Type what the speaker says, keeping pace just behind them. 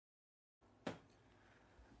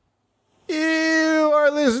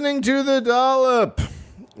listening to The Dollop.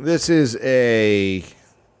 This is a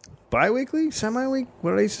bi-weekly? Semi-week?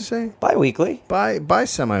 What did I used to say? Bi-weekly.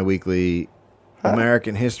 Bi-semi-weekly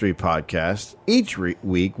American history podcast. Each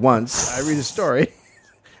week, once, I read a story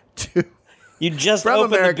to... You just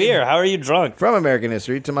opened the beer. How are you drunk? From American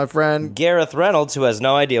history to my friend... Gareth Reynolds, who has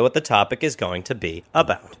no idea what the topic is going to be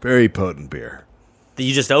about. Very potent beer.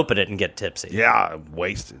 You just open it and get tipsy. Yeah,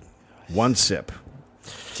 wasted. One sip.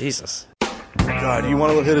 Jesus. God, you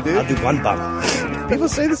want to hit a dude? I'll do one bottle. People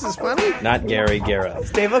say this is funny? Not Gary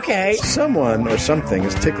Gareth. Dave, okay. Someone or something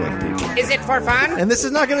is tickling people. Is it for fun? And this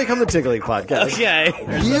is not going to become the Tickling Podcast. Okay.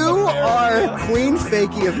 You are Queen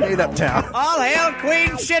Fakey of Made Up Town. All hail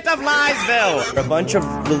Queen Shit of Liesville. A bunch of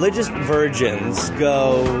religious virgins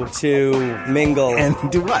go to mingle. And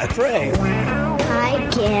do what? Pray. Hi,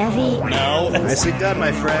 Gary. No. Nicely done,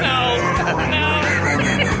 my friend. No.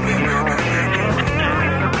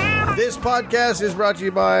 This podcast is brought to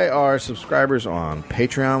you by our subscribers on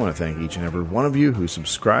Patreon. I want to thank each and every one of you who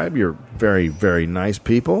subscribe. You're very, very nice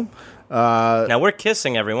people. Now we're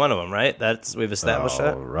kissing every one of them, right? We've established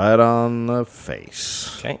that. Right on the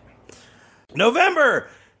face. Okay. November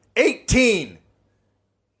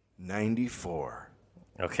 1894.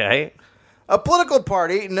 Okay. A political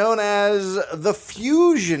party known as the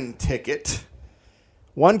Fusion Ticket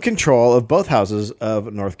won control of both houses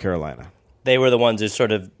of North Carolina. They were the ones who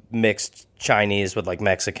sort of mixed Chinese with like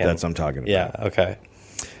Mexican. That's what I'm talking about. Yeah, okay.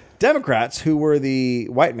 Democrats, who were the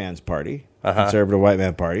white man's party, conservative white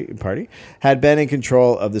man party, had been in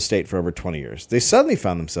control of the state for over 20 years. They suddenly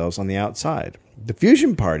found themselves on the outside. The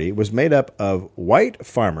Fusion Party was made up of white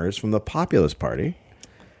farmers from the Populist Party,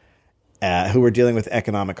 who were dealing with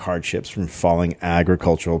economic hardships from falling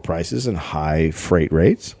agricultural prices and high freight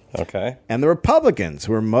rates. Okay. And the Republicans,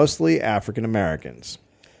 who were mostly African Americans.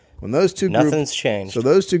 When those two Nothing's changed. So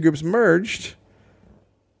those two groups merged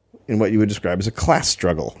in what you would describe as a class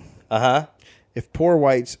struggle. Uh-huh. If poor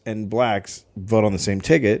whites and blacks vote on the same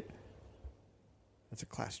ticket, that's a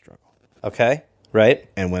class struggle. Okay. Right.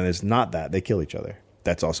 And when it's not that, they kill each other.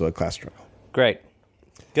 That's also a class struggle. Great.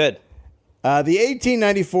 Good. The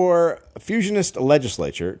 1894 Fusionist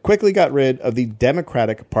legislature quickly got rid of the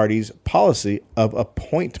Democratic Party's policy of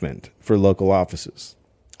appointment for local offices.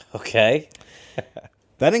 Okay.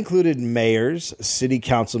 That included mayors, city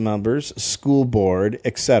council members, school board,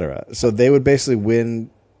 etc. So they would basically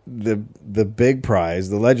win the big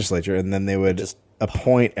prize, the legislature, and then they would just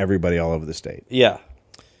appoint everybody all over the state. Yeah.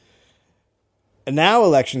 And now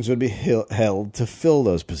elections would be held to fill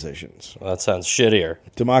those positions. Well, that sounds shittier.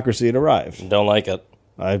 Democracy had arrived. Don't like it.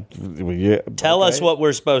 Tell us what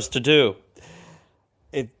we're supposed to do.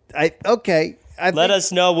 Let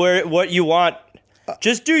us know what you want.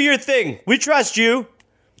 Just do your thing. We trust you.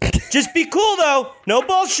 Just be cool, though. No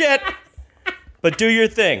bullshit. But do your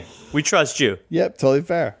thing. We trust you. Yep, totally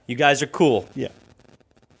fair. You guys are cool. Yeah.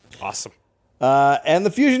 Awesome. And the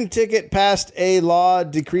Fusion Ticket passed a law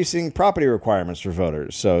decreasing property requirements for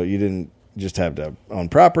voters. So you didn't just have to own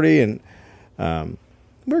property, and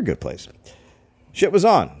we're a good place. Shit was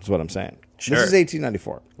on, is what I'm saying. Sure. This is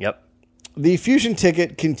 1894. Yep. The Fusion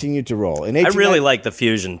Ticket continued to roll. I really like the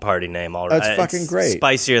Fusion Party name already. That's fucking great.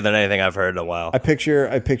 Spicier than anything I've heard in a while. I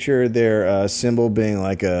picture their symbol being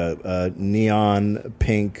like a neon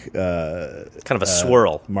pink... kind of a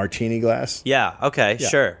swirl. Martini glass. Yeah, okay,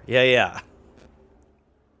 sure. Yeah.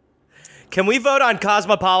 Can we vote on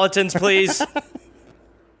Cosmopolitans, please?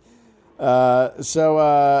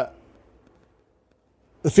 The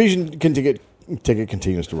Fusion Ticket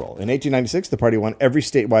continues to roll. In 1896, the party won every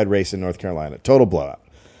statewide race in North Carolina. Total blowout.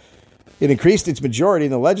 It increased its majority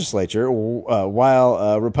in the legislature,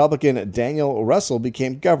 while Republican Daniel Russell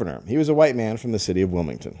became governor. He was a white man from the city of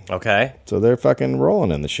Wilmington. Okay. So they're fucking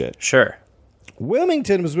rolling in the shit. Sure.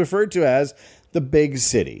 Wilmington was referred to as the big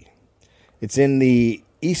city. It's in the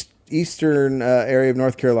eastern area of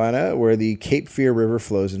North Carolina where the Cape Fear River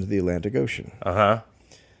flows into the Atlantic Ocean. Uh-huh.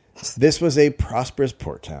 This was a prosperous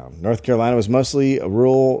port town. North Carolina was mostly a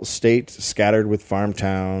rural state scattered with farm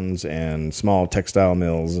towns and small textile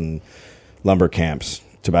mills and lumber camps,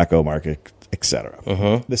 tobacco market, etc.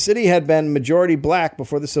 Uh-huh. The city had been majority black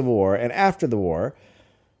before the Civil War, and after the war,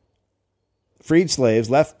 freed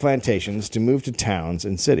slaves left plantations to move to towns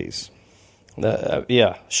and cities.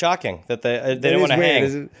 Shocking that they didn't want to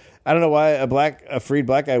hang. I don't know why a freed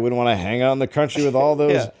black guy wouldn't want to hang out in the country with all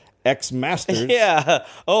those ex-masters. Yeah.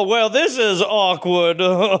 Oh, well, this is awkward.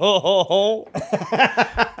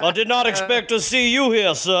 I did not expect to see you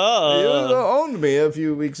here, sir. You owned me a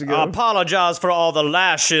few weeks ago. I apologize for all the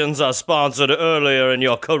lashings I sponsored earlier in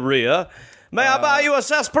your career. May I buy you a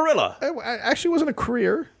sarsaparilla? It actually wasn't a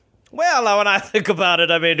career. Well, when I think about it,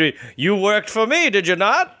 I mean, you worked for me, did you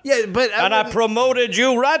not? Yeah, but And I promoted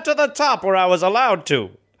you right to the top where I was allowed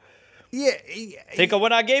to. yeah. Think of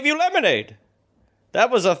when I gave you lemonade. That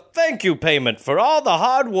was a thank you payment for all the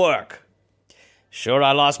hard work. Sure,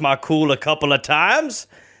 I lost my cool a couple of times.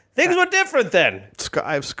 Things were different then.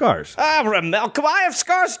 I have scars. I have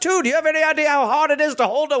scars too. Do you have any idea how hard it is to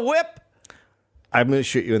hold a whip? I'm going to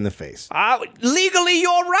shoot you in the face. Legally,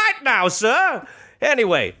 you're right now, sir.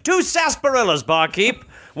 Anyway, 2 sarsaparillas, barkeep.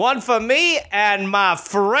 One for me and my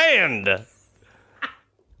friend.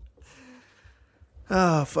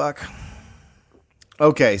 Oh, fuck.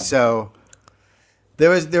 Okay, so there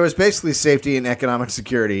was basically safety and economic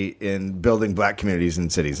security in building black communities in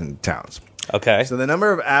cities and towns. Okay. So the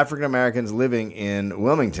number of African Americans living in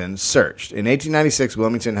Wilmington surged. In 1896,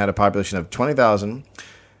 Wilmington had a population of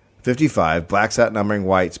 20,055, blacks outnumbering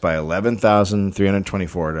whites by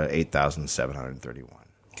 11,324 to 8,731.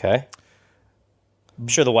 Okay. I'm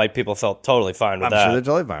sure the white people felt totally fine with that. I'm sure they're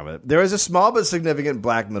totally fine with it. There was a small but significant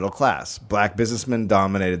black middle class. Black businessmen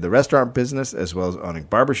dominated the restaurant business, as well as owning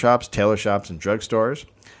barbershops, tailor shops, and drugstores.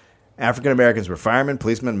 African Americans were firemen,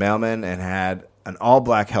 policemen, mailmen, and had an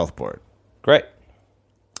all-black health board. Great.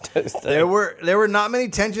 There were not many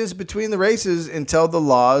tensions between the races until the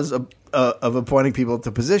laws of appointing people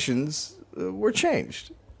to positions were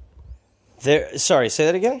changed. Sorry, say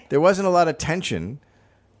that again? There wasn't a lot of tension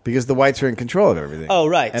because the whites were in control of everything. Oh,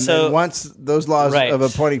 right. And so then once those laws right. of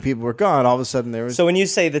appointing people were gone, all of a sudden there was... So when you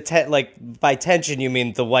say by tension, you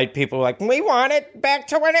mean the white people were like, we want it back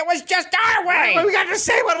to when it was just our way. We got to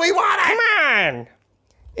say what we want. Come on.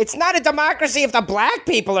 It's not a democracy if the black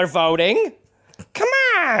people are voting. Come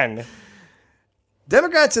on.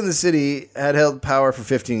 Democrats in the city had held power for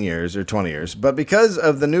 15 years or 20 years, but because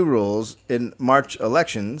of the new rules in March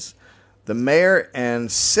elections, the mayor and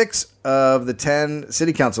 6 of the 10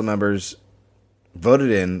 city council members voted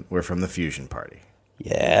in were from the Fusion Party.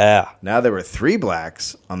 Yeah. Now there were 3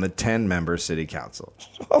 blacks on the 10-member city council.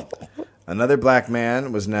 Another black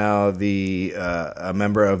man was now a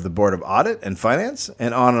member of the Board of Audit and Finance,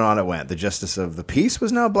 and on it went. The Justice of the Peace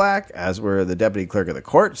was now black, as were the Deputy Clerk of the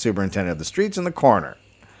Court, Superintendent of the Streets, and the Coroner.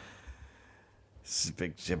 This is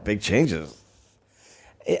big changes.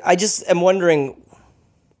 I just am wondering,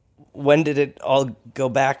 when did it all go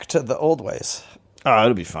back to the old ways? Oh,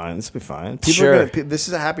 it'll be fine. This will be fine. This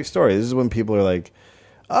is a happy story. This is when people are like,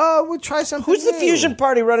 oh, we'll try something Who's the new. Fusion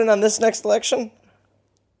Party running on this next election?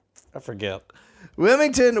 I forget.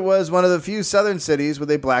 Wilmington was one of the few southern cities with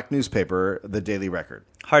a black newspaper, the Daily Record.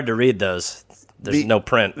 Hard to read those. There's no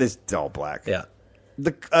print. It's all black. Yeah.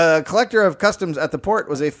 The collector of customs at the port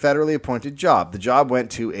was a federally appointed job. The job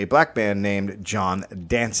went to a black man named John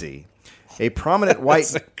Dancy, a prominent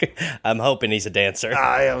white... I'm hoping he's a dancer.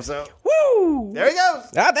 I hope so. Woo! There he goes.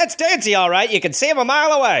 Ah, that's Dancy, all right. You can see him a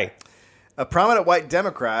mile away. A prominent white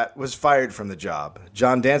Democrat was fired from the job.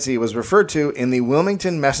 John Dancy was referred to in the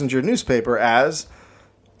Wilmington Messenger newspaper as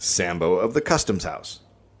Sambo of the Customs House.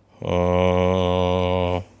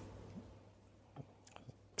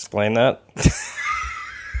 Explain that.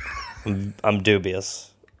 I'm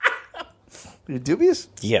dubious. You're dubious?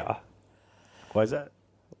 Yeah. Why is that?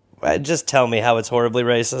 Just tell me how it's horribly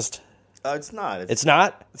racist. It's not. It's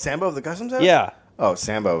not? Sambo of the Customs House? Yeah. Oh,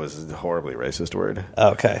 Sambo is a horribly racist word.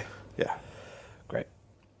 Okay. Yeah. Great.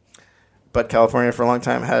 But California for a long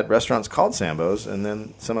time had restaurants called Sambos, and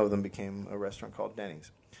then some of them became a restaurant called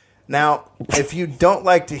Denny's. Now, if you don't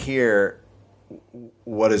like to hear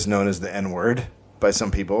what is known as the N-word by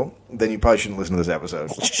some people, then you probably shouldn't listen to this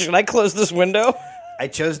episode. Should I close this window? I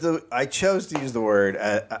chose to use the word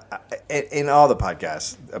in all the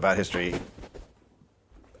podcasts about history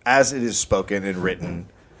as it is spoken and written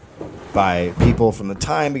by people from the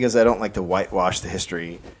time, because I don't like to whitewash the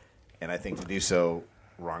history, and I think to do so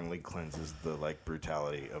wrongly cleanses the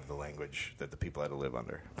brutality of the language that the people had to live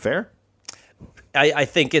under. Fair? I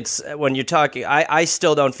think it's when you're talking. I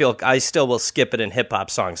still don't feel. I still will skip it in hip hop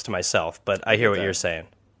songs to myself, but I hear what you're saying.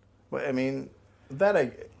 Well, I mean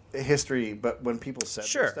history, but when people said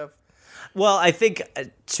this stuff. Well, I think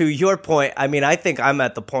to your point, I think I'm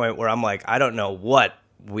at the point where I'm like, I don't know what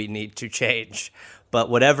we need to change, but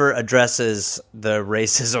whatever addresses the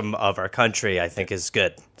racism of our country, I think is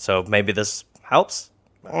good. So maybe this helps.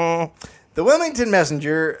 The Wilmington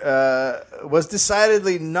Messenger was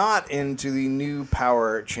decidedly not into the new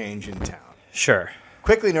power change in town. Sure.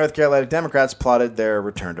 Quickly, North Carolina Democrats plotted their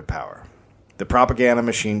return to power. The propaganda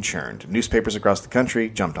machine churned. Newspapers across the country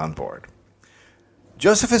jumped on board.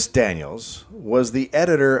 Josephus Daniels was the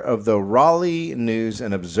editor of the Raleigh News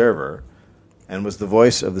and Observer and was the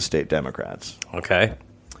voice of the state Democrats. Okay.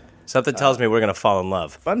 Something tells me we're going to fall in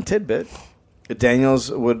love. Fun tidbit. Daniels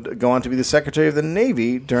would go on to be the Secretary of the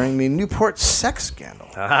Navy during the Newport sex scandal.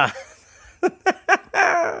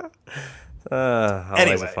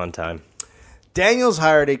 Always a fun time. Daniels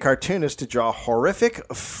hired a cartoonist to draw horrific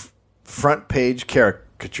front-page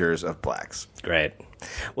caricatures of blacks. Great.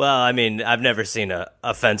 Well, I mean, I've never seen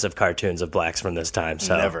offensive cartoons of blacks from this time.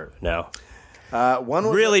 So Never. No.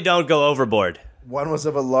 Don't go overboard. One was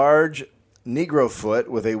of a large Negro foot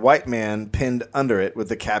with a white man pinned under it with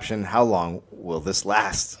the caption, "How long will this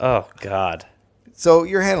last?" Oh, God. So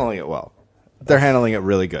you're handling it well. They're handling it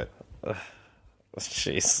really good.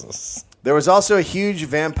 Jesus. There was also a huge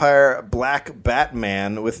vampire black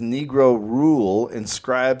Batman with Negro rule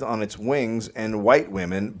inscribed on its wings and white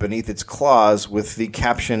women beneath its claws with the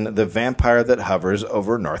caption, "The vampire that hovers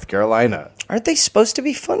over North Carolina." Aren't they supposed to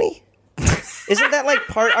be funny? Isn't that like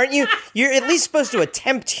aren't you, you're at least supposed to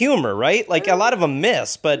attempt humor, right? Like a lot of them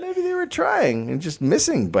miss, but. Maybe they were trying and just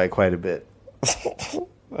missing by quite a bit.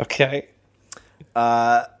 Okay.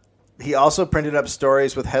 He also printed up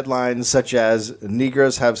stories with headlines such as,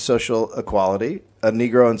 "Negroes have social equality," "A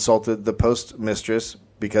Negro insulted the postmistress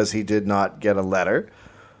because he did not get a letter,"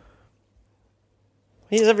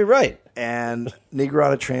 He has every right. and "Negro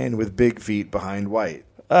on a train with big feet behind white."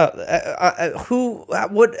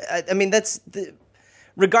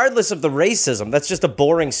 Regardless of the racism, that's just a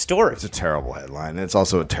boring story. It's a terrible headline, and it's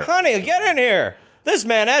also a terrible... Honey, get in here. This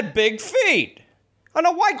man had big feet. And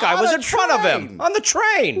a white guy was in front of him on the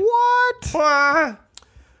train. What?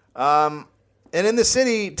 And in the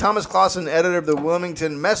city, Thomas Clausen, editor of the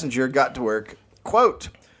Wilmington Messenger, got to work. Quote,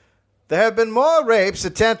 "There have been more rapes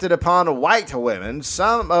attempted upon white women,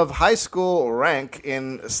 some of high school rank,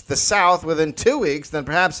 in the South within 2 weeks than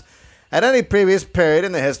perhaps at any previous period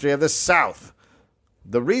in the history of the South.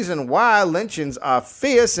 The reason why lynchings are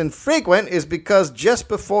fierce and frequent is because just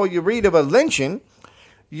before you read of a lynching,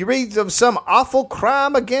 you read of some awful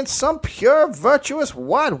crime against some pure, virtuous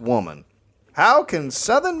white woman. How can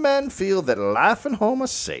Southern men feel that life and home are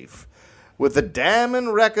safe, with the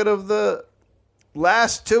damning record of the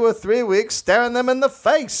last 2 or 3 weeks staring them in the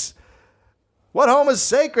face? What home is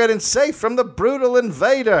sacred and safe from the brutal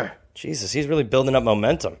invader?" Jesus, he's really building up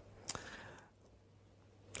momentum.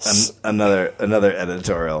 Another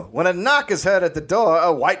editorial. "When a knock is heard at the door,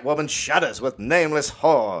 a white woman shudders with nameless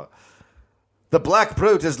horror. The black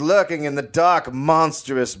brute is lurking in the dark,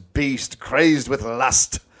 monstrous beast, crazed with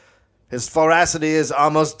lust. His voracity is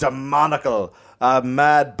almost demoniacal. A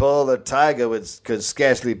mad bull or tiger could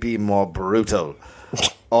scarcely be more brutal.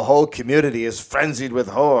 A whole community is frenzied with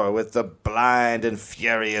horror, with the blind and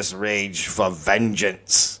furious rage for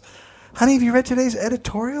vengeance." Honey, have you read today's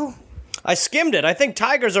editorial? I skimmed it. I think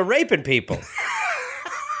tigers are raping people.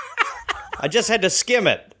 I just had to skim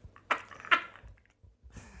it.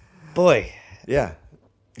 Boy. Yeah.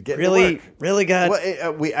 Really got...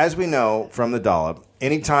 Well, as we know from the dollop,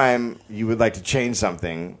 anytime you would like to change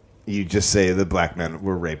something, you just say the black men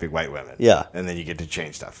were raping white women. Yeah. And then you get to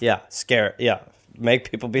change stuff. Yeah, scare. Yeah,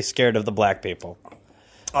 make people be scared of the black people.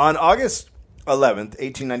 On August 11th,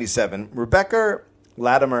 1897, Rebecca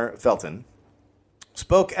Latimer Felton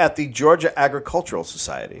spoke at the Georgia Agricultural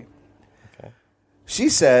Society. Okay. She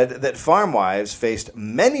said that farm wives faced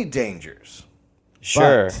many dangers.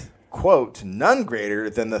 Sure. But, quote, "none greater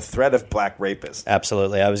than the threat of black rapists."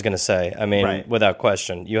 Absolutely. I was going to say, I mean, Right. Without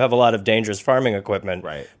question. You have a lot of dangerous farming equipment.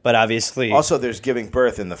 Right. But obviously... Also, there's giving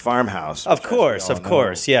birth in the farmhouse. Of course.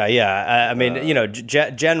 Yeah. I mean,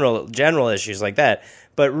 general issues like that.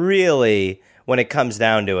 But really, when it comes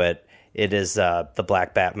down to it, it is the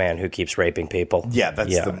black Batman who keeps raping people. Yeah,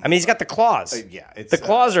 that's the... I mean, he's got the claws. It's the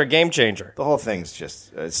claws are a game changer. The whole thing's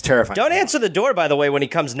just... it's terrifying. Don't answer the door, by the way, when he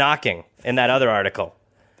comes knocking in that other article.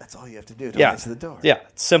 That's all you have to do. Don't answer the door. Yeah,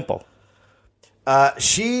 it's simple.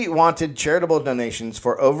 She wanted charitable donations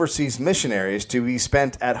for overseas missionaries to be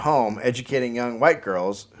spent at home educating young white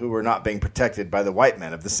girls who were not being protected by the white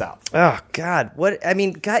men of the South. Oh, God. What? I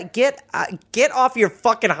mean, God, get off your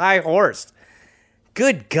fucking high horse.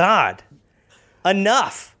 Good God.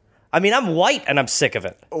 Enough. I mean, I'm white and I'm sick of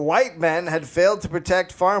it. White men had failed to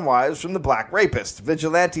protect farm wives from the black rapists.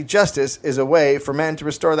 Vigilante justice is a way for men to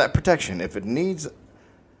restore that protection. If it needs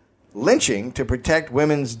lynching to protect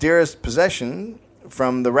women's dearest possession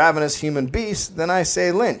from the ravenous human beast, then I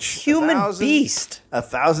say lynch. Beast?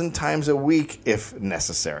 1,000 times a week if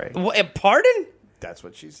necessary. Pardon? That's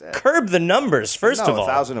what she said. Curb the numbers, first of all.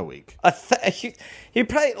 1,000 a week. You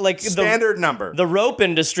probably like standard number. The rope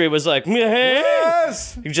industry was like, hey,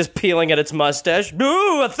 yes, you're just peeling at its mustache.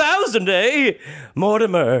 No, 1,000, eh?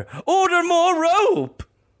 Mortimer, order more rope.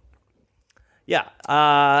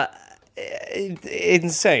 Yeah.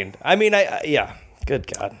 insane. I mean, yeah. Good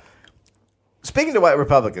God. Speaking to white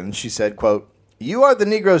Republicans, she said, quote, "You are the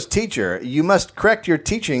Negro's teacher. You must correct your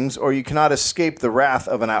teachings or you cannot escape the wrath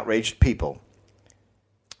of an outraged people."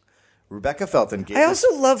 Rebecca Felton gave I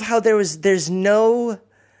also love how there's no,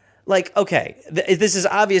 like, okay, this is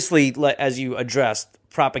obviously, as you addressed,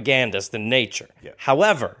 propagandist in nature. Yeah.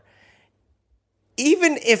 However,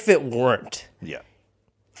 even if it weren't,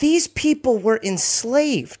 these people were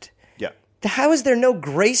enslaved. Yeah. How is there no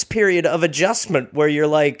grace period of adjustment where you're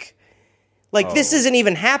like this isn't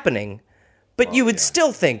even happening, but you would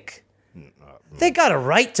still think they got a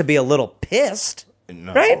right to be a little pissed,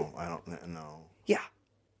 No, right? I don't know. Yeah.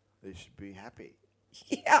 They should be happy.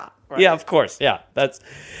 Yeah. Right. Yeah, of course. Yeah.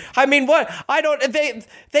 I mean, what?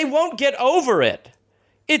 They won't get over it.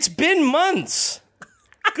 It's been months.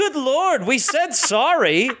 Good Lord, we said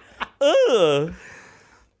sorry. Ugh.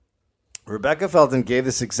 Rebecca Felton gave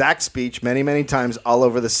this exact speech many, many times all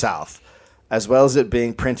over the South, as well as it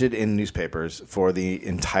being printed in newspapers for the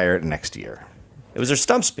entire next year. It was her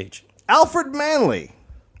stump speech. Alfred Manley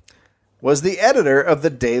was the editor of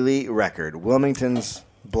the Daily Record, Wilmington's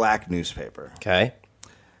black newspaper. Okay.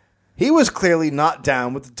 He was clearly not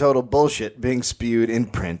down with the total bullshit being spewed in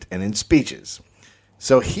print and in speeches.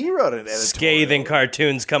 So he wrote an editorial. Scathing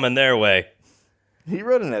cartoons coming their way. He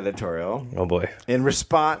wrote an editorial. Oh, boy. In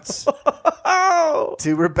response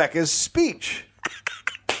to Rebecca's speech.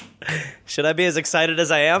 Should I be as excited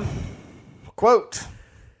as I am? Quote,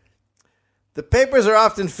 "The papers are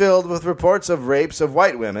often filled with reports of rapes of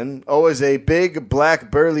white women, always a big, black,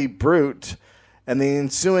 burly brute, and the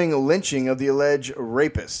ensuing lynching of the alleged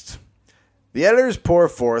rapist. The editors pour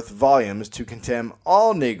forth volumes to condemn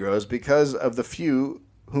all Negroes because of the few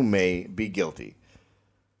who may be guilty.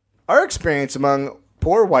 Our experience among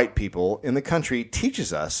poor white people in the country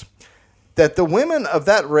teaches us that the women of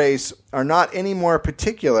that race are not any more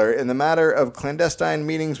particular in the matter of clandestine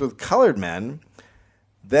meetings with colored men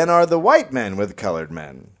than are the white men with colored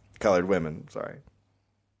women, sorry."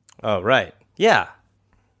 Oh, right. Yeah.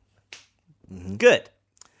 Mm-hmm. Good.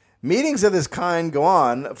 "Meetings of this kind go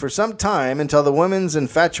on for some time until the woman's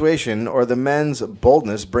infatuation or the men's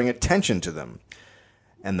boldness bring attention to them,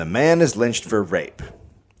 and the man is lynched for rape.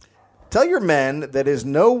 Tell your men that it is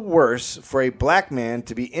no worse for a black man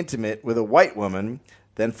to be intimate with a white woman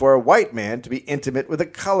than for a white man to be intimate with a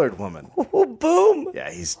colored woman." Oh, boom.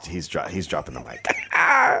 Yeah, he's dropping the mic.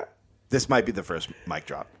 This might be the first mic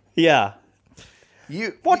drop. Yeah.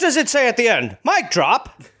 What does it say at the end? Mic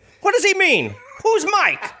drop? What does he mean? Who's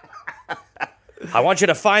Mike? I want you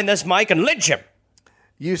to find this Mike and lynch him.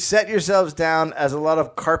 "You set yourselves down as a lot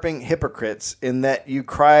of carping hypocrites in that you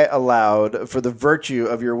cry aloud for the virtue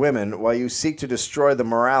of your women while you seek to destroy the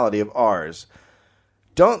morality of ours.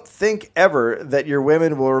 Don't think ever that your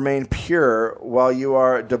women will remain pure while you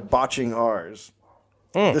are debauching ours.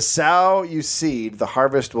 The sow you seed, the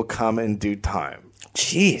harvest will come in due time."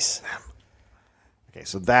 Jeez. Okay,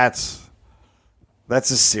 so that's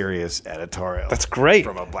a serious editorial. That's great.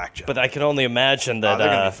 From a black gentleman. But I can only imagine that they're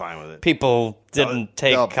gonna be fine with it. People didn't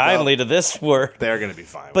take kindly to this word. They're going to be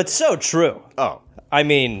fine with But it. so true. Oh. I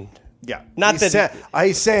mean, Yeah. Not that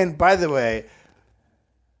he's saying, by the way,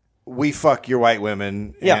 we fuck your white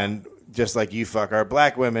women and just like you fuck our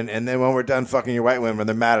black women, and then when we're done fucking your white women,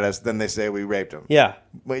 they're mad at us, then they say we raped them. Yeah.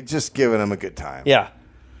 We're just giving them a good time. Yeah.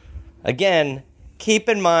 Again, keep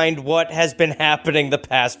in mind what has been happening the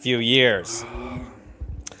past few years.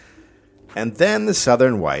 And then the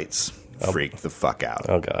Southern whites freaked the fuck out.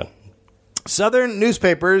 Oh, God. Southern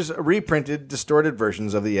newspapers reprinted distorted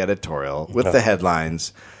versions of the editorial with the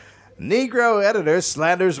headlines, "Negro editor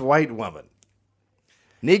slanders white woman.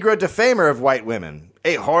 Negro defamer of white women.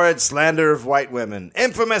 A horrid slander of white women.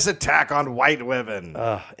 Infamous attack on white women."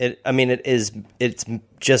 It's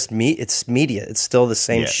just me. It's media. It's still the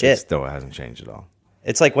same shit. It still hasn't changed at all.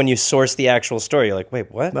 It's like when you source the actual story, you're like, wait,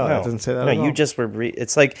 what? No, that doesn't say that No, at all. you just were.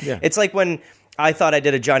 It's like when I thought I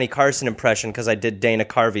did a Johnny Carson impression because I did Dana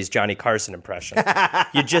Carvey's Johnny Carson impression.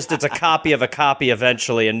 It's a copy of a copy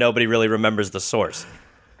eventually, and nobody really remembers the source.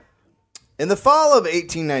 In the fall of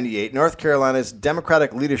 1898, North Carolina's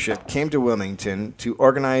Democratic leadership came to Wilmington to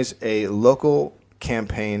organize a local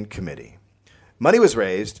campaign committee. Money was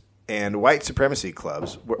raised, and white supremacy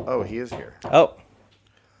clubs were... Oh, he is here. Oh.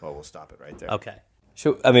 Well, we'll stop it right there. Okay.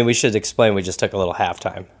 We should explain we just took a little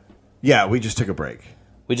halftime. Yeah, we just took a break.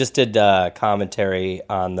 We just did commentary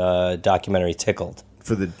on the documentary Tickled.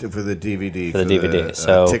 For the DVD. For the DVD.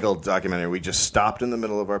 So Tickled documentary. We just stopped in the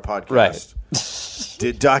middle of our podcast. Right.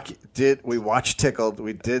 We watched Tickled.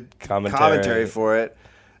 We did Commentary. commentary for it.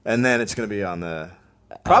 And then it's going to be on the...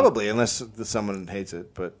 Probably, unless someone hates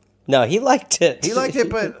it, but... No, he liked it. He liked it,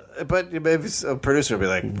 but maybe a producer would be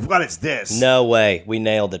like, "What is this?" No way. We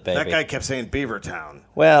nailed it, baby. That guy kept saying Beavertown.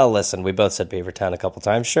 Well, listen, we both said Beavertown a couple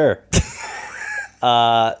times, sure.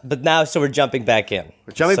 But now, so we're jumping back in.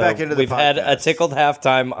 We're jumping back into the podcast. We've had a tickled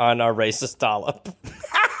halftime on our racist dollop.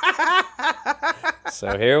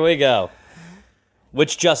 So here we go.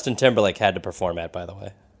 Which Justin Timberlake had to perform at, by the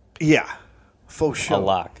way. Yeah. Faux show. A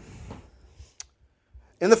lock.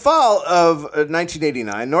 In the fall of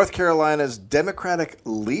 1989, North Carolina's Democratic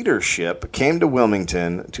leadership came to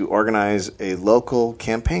Wilmington to organize a local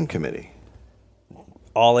campaign committee.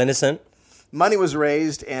 All innocent? Money was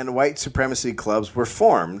raised and white supremacy clubs were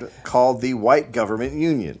formed called the White Government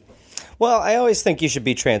Union. Well, I always think you should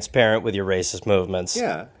be transparent with your racist movements.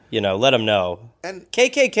 Yeah. You know, let them know. And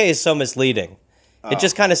KKK is so misleading. It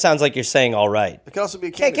just kind of sounds like you're saying all right. it could also be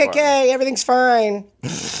a candy KKK, bar. everything's fine.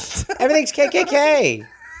 Everything's KKK.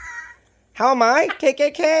 How am I?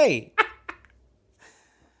 KKK.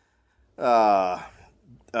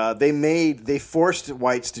 They forced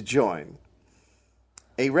whites to join.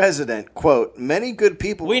 A resident, quote, many good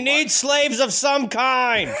people... We need slaves of some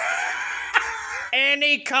kind.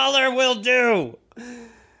 Any color will do.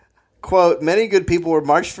 Quote, many good people were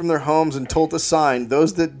marched from their homes and told to sign.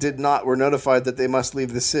 Those that did not were notified that they must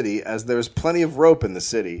leave the city, as there was plenty of rope in the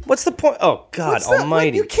city. What's the point? Oh, God What's that?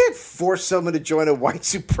 almighty. Like, you can't force someone to join a white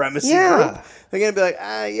supremacy group. They're going to be like,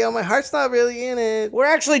 my heart's not really in it. We're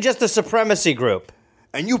actually just a supremacy group.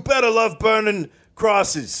 And you better love burning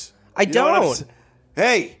crosses. I You know what I'm don't. s-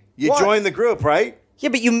 Hey, you What? joined the group, right? Yeah,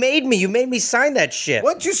 but you made me. You made me sign that shit.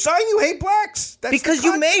 What'd you sign? You hate blacks? That's Because the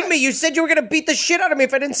you made contract. me. You said you were going to beat the shit out of me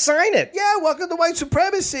if I didn't sign it. Yeah, welcome to white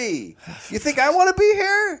supremacy. You think I want to be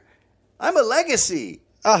here? I'm a legacy.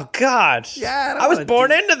 Oh, God. Yeah, I was wanna born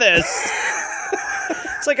do- into this.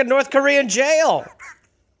 It's like a North Korean jail.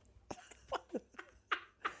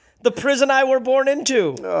 The prison I were born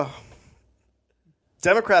into.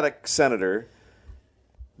 Democratic Senator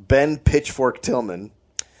Ben Pitchfork Tillman.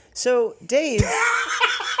 So, Dave.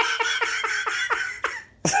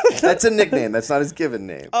 That's a nickname. That's not his given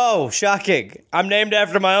name. Oh, shocking. I'm named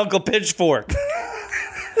after my uncle Pitchfork.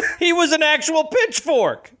 He was an actual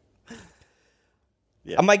pitchfork.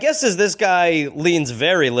 Yeah. My guess is this guy leans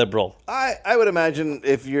very liberal. I would imagine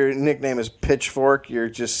if your nickname is Pitchfork, you're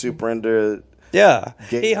just super into... Yeah.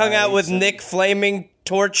 Gay He hung out rights with and- Nick Flaming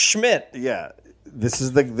Torch Schmidt. Yeah. This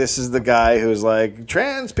is the guy who's like,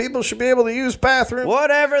 trans people should be able to use bathrooms.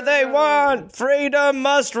 Whatever they want, freedom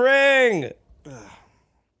must ring.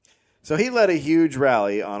 So he led a huge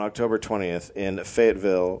rally on October 20th in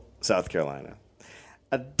Fayetteville, South Carolina.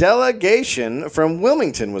 A delegation from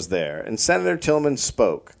Wilmington was there, and Senator Tillman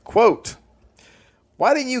spoke. Quote,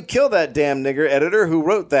 why didn't you kill that damn nigger editor who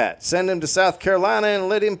wrote that? Send him to South Carolina and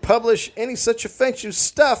let him publish any such offensive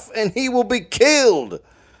stuff, and he will be killed.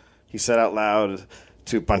 He said out loud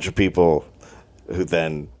to a bunch of people who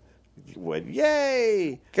then went,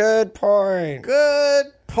 yay! Good point. Good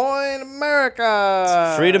point,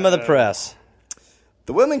 America! Freedom of the press.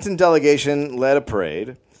 The Wilmington delegation led a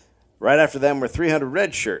parade. Right after them were 300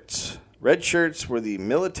 red shirts. Red shirts were the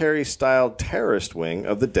military-style terrorist wing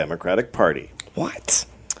of the Democratic Party. What?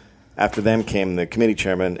 After them came the committee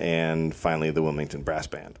chairman and finally the Wilmington Brass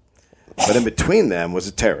Band. But in between them was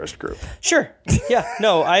a terrorist group. Sure. Yeah.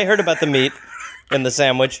 No, I heard about the meat in the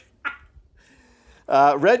sandwich.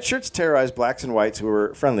 Red shirts terrorized blacks and whites who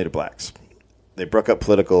were friendly to blacks. They broke up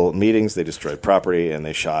political meetings, they destroyed property, and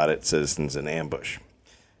they shot at citizens in ambush.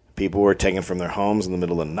 People were taken from their homes in the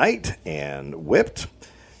middle of the night and whipped.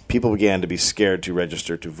 People began to be scared to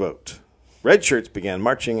register to vote. Red shirts began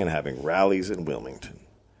marching and having rallies in Wilmington.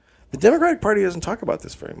 The Democratic Party doesn't talk about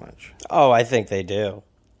this very much. Oh, I think they do.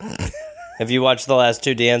 Have you watched the last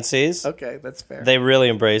two DNCs? Okay, that's fair. They really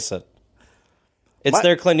embrace it. It's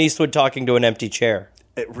their Clint Eastwood talking to an empty chair.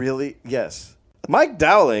 It really, yes. Mike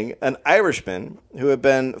Dowling, an Irishman who had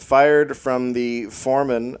been fired from the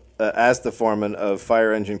foreman, as the foreman of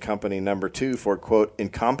Fire Engine Company Number 2 for, quote,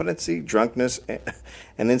 incompetency, drunkenness,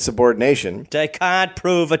 and insubordination, They can't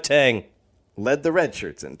prove a thing. led the red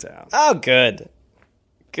shirts in town. Oh, good.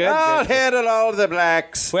 Good. I'll good. handle all the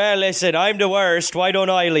blacks. Well, listen, I'm the worst. Why don't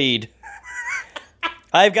I lead?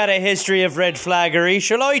 I've got a history of red flaggery.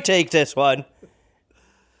 Shall I take this one?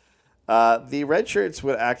 The red shirts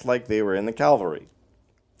would act like they were in the cavalry.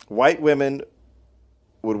 White women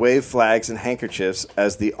would wave flags and handkerchiefs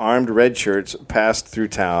as the armed red shirts passed through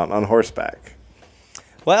town on horseback.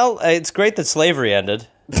 Well, it's great that slavery ended.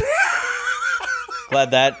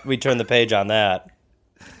 Glad that we turned the page on that.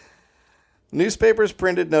 Newspapers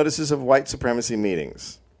printed notices of white supremacy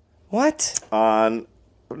meetings. What? On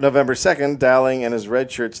November 2nd, Dowling and his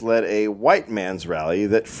red shirts led a white man's rally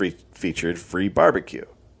that featured free barbecue.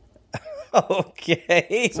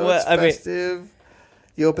 Okay. So it's festive.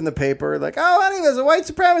 You open the paper, like, oh, honey, there's a white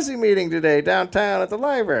supremacy meeting today downtown at the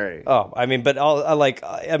library. Oh, I mean, but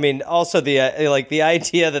also the the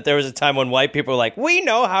idea that there was a time when white people were like, we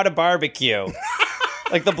know how to barbecue.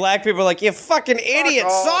 Like the black people were like, you fucking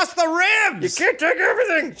idiot, sauce the ribs. You can't take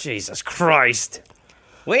everything. Jesus Christ.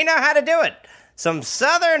 We know how to do it. Some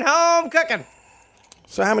Southern home cooking.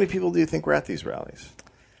 So how many people do you think were at these rallies?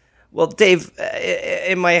 Well, Dave,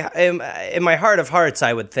 in my heart of hearts,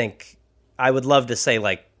 I would love to say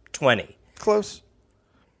like 20. Close.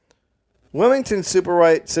 Wilmington super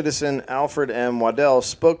white citizen Alfred M. Waddell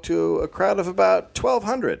spoke to a crowd of about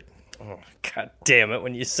 1,200. Oh, God damn it.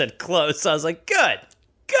 When you said close, I was like, good.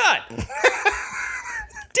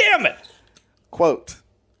 Damn it. Quote,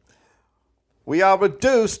 we are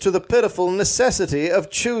reduced to the pitiful necessity of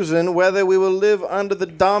choosing whether we will live under the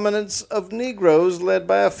dominance of Negroes led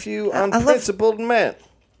by a few unprincipled men.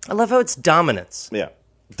 I love how it's dominance. Yeah.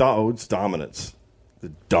 It's dominance.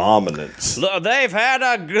 The dominance. Look, they've had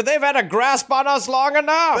a grasp on us long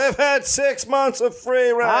enough. They've had 6 months of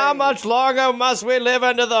free reign. How much longer must we live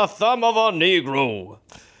under the thumb of a Negro?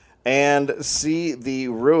 And see the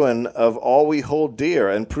ruin of all we hold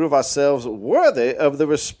dear and prove ourselves worthy of the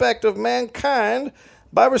respect of mankind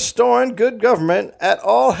by restoring good government at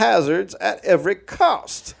all hazards at every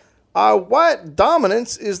cost. Our white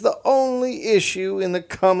dominance is the only issue in the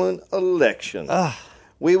coming election.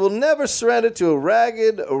 We will never surrender to a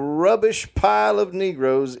ragged, rubbish pile of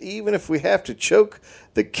Negroes, even if we have to choke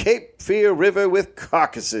the Cape Fear River with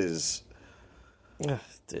carcasses.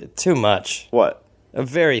 Too much. What?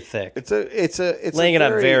 Very thick. It's laying it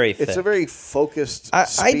on very thick. It's a very focused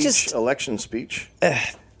election speech.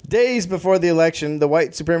 Days before the election, the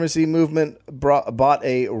white supremacy movement bought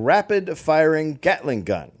a rapid-firing Gatling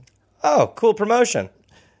gun. Oh, cool promotion.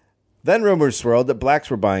 Then rumors swirled that blacks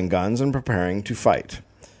were buying guns and preparing to fight.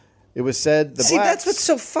 It was said the blacks... that's what's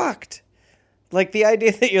so fucked. Like the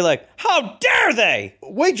idea that you're like, how dare they?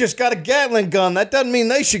 We just got a Gatling gun. That doesn't mean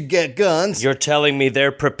they should get guns. You're telling me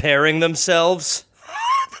they're preparing themselves?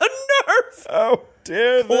 The nerve! How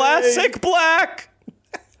dare they? Classic black!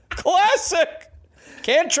 Classic!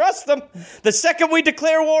 Can't trust them. The second we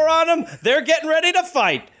declare war on them, they're getting ready to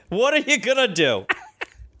fight. What are you gonna do?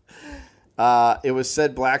 It was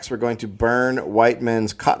said blacks were going to burn white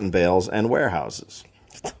men's cotton bales and warehouses.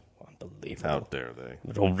 Unbelievable. How dare they?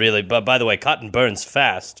 Oh, really? But by the way, cotton burns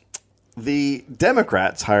fast. The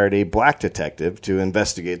Democrats hired a black detective to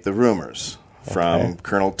investigate the rumors from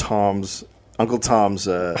Uncle Tom's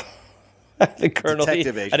the colonel.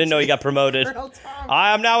 detective I agency. didn't know he got promoted.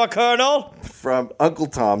 I am now a colonel. From Uncle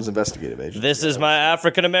Tom's investigative agency. This is my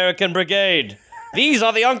African American brigade. These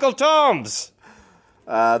are the Uncle Toms.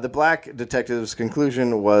 The black detective's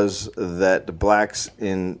conclusion was that the blacks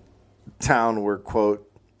in town were, quote,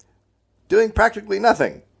 doing practically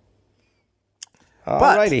nothing.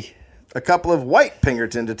 Alrighty. But a couple of white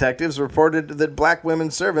Pinkerton detectives reported that black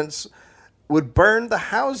women servants would burn the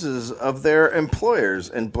houses of their employers,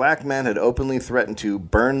 and black men had openly threatened to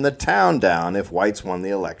burn the town down if whites won the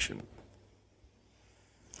election.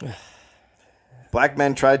 Black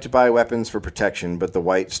men tried to buy weapons for protection, but the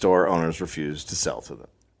white store owners refused to sell to them.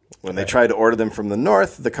 When they tried to order them from the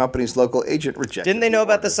north, the company's local agent rejected. Didn't they know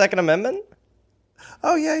about order. the Second Amendment?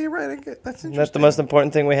 Oh, yeah, you're right. That's interesting. That's the most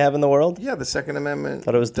important thing we have in the world? Yeah, the Second Amendment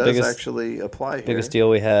Thought it was the does biggest- actually apply here. Biggest deal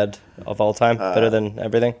we had of all time. Better than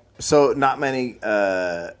everything. So not many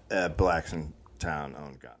blacks in town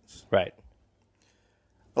own guns. Right.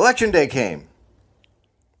 Election day came.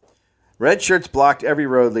 Red shirts blocked every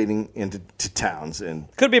road leading into towns in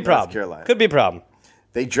Could be a North problem. Carolina. Could be a problem.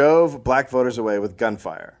 They drove black voters away with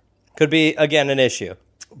gunfire. Could be, again, an issue.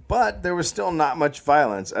 But there was still not much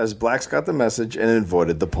violence as blacks got the message and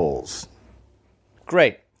avoided the polls.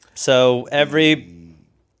 Great. So everybody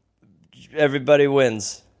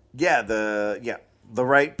wins. Yeah, the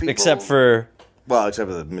right people. Except for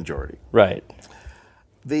the majority. right.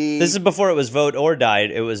 This This is before it was vote or die.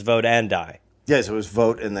 It was vote and die. Yes, it was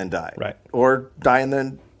vote and then die. Right. Or die and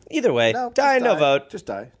then Either way, no, die, just no vote. Just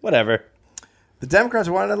die. Whatever. The Democrats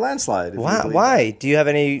wanted a landslide. Why? Do you have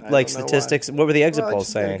any don't know statistics? What were the exit Well, polls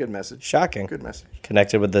just a saying? good message. Shocking. Good message.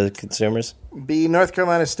 Connected with the consumers. The North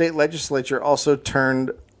Carolina state legislature also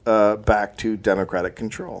turned back to Democratic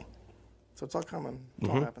control. So it's all coming. It's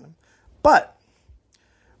all happening. But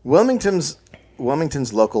Wilmington's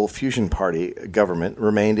local fusion party government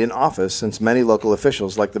remained in office since many local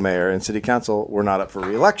officials, like the mayor and city council, were not up for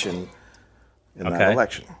re-election in that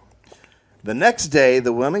election. The next day,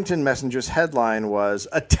 the Wilmington Messenger's headline was,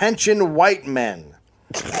 "Attention White Men."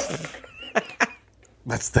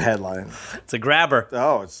 That's the headline. It's a grabber.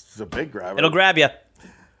 Oh, it's a big grabber. It'll grab you.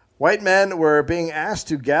 White men were being asked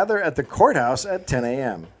to gather at the courthouse at 10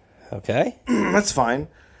 a.m. Okay. That's fine.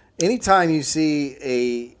 Anytime you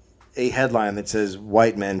see a headline that says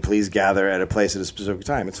 "White men, please gather at a place at a specific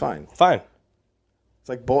time," it's fine. Fine.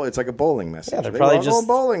 It's like a bowling message. Yeah, they're probably all just going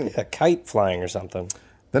bowling. a kite flying or something.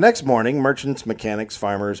 The next morning, merchants, mechanics,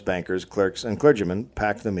 farmers, bankers, clerks, and clergymen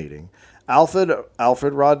packed the meeting. Alfred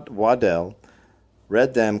Waddell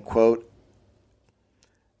read them, quote,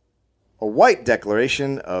 "A white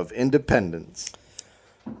declaration of independence."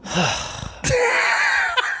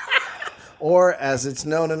 Or, as it's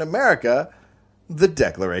known in America, the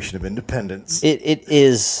Declaration of Independence. It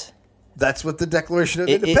is. That's what the Declaration of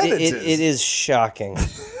Independence is. It is shocking.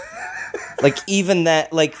 Like even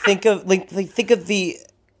that. Like think of the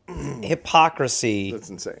hypocrisy. That's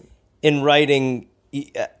insane. In writing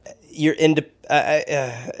your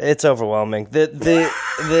it's overwhelming.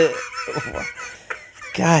 The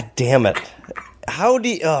God damn it. How do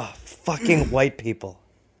you fucking white people.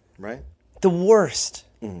 Right? The worst.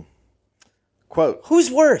 Quote.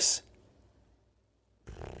 Who's worse?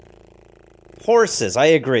 Horses, I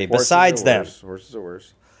agree. Horses Besides are them. worse. Horses are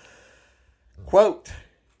worse. Quote.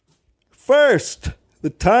 "First,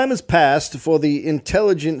 the time has passed for the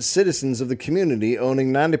intelligent citizens of the community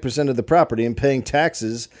owning 90% of the property and paying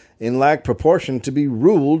taxes in like proportion to be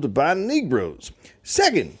ruled by Negroes.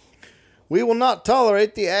 Second, we will not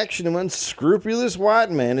tolerate the action of unscrupulous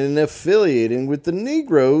white men in affiliating with the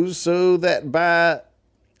Negroes so that by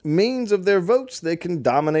means of their votes they can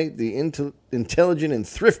dominate the intelligent and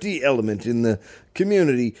thrifty element in the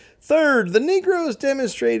community. Third, the Negro has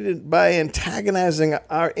demonstrated by antagonizing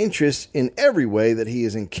our interests in every way that he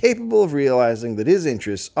is incapable of realizing that his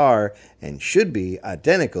interests are and should be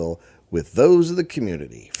identical with those of the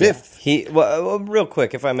community. Fifth." Real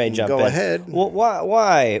quick, if I may jump in. Go ahead. Well,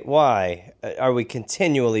 why are we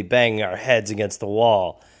continually banging our heads against the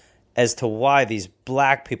wall as to why these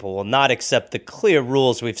black people will not accept the clear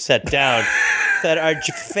rules we've set down that are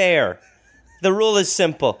fair? The rule is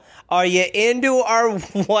simple. Are you into our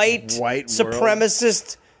white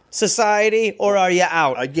supremacist society, or are you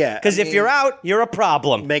out? Yeah. Because if you're out, you're a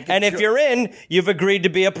problem. And if you're in, you've agreed to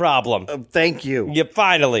be a problem. Thank you. You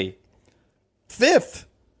finally. Fifth,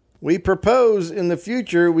 we propose in the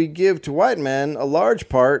future we give to white men a large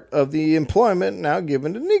part of the employment now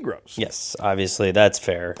given to Negroes. Yes, obviously, that's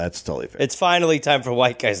fair. That's totally fair. It's finally time for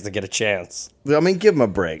white guys to get a chance. I mean, give them a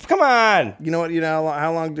break. Come on. You know what?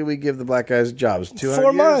 How long do we give the black guys jobs? 200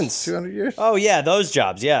 4 years? months. 200 years? Oh yeah, those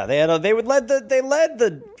jobs. Yeah, they led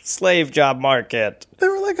the slave job market. They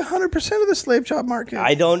were like 100% of the slave job market.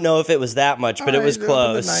 I don't know if it was that much, but it was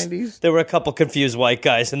close. In the 90s. There were a couple confused white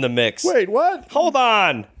guys in the mix. Wait, what? Hold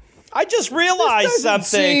on. I just realized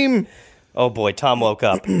something. Oh boy, Tom woke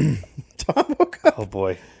up. Tom woke up. Oh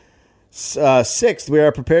boy. Sixth, we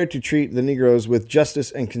are prepared to treat the Negroes with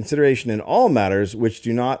justice and consideration in all matters which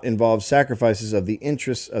do not involve sacrifices of the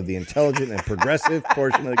interests of the intelligent and progressive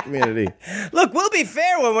portion of the community. Look, we'll be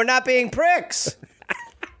fair when we're not being pricks.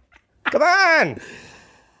 Come on.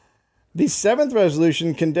 The seventh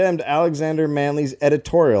resolution condemned Alexander Manly's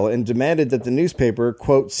editorial and demanded that the newspaper,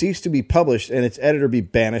 quote, cease to be published and its editor be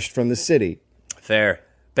banished from the city. Fair.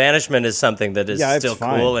 Banishment is something that is still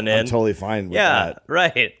cool and in. I'm totally fine with that. Yeah,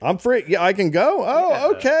 right. I'm free. Yeah, I can go?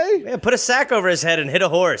 Oh, okay. Yeah, put a sack over his head and hit a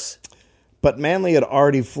horse. But Manly had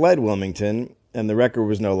already fled Wilmington, and the record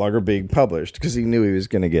was no longer being published because he knew he was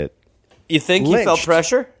going to get You think lynched. he felt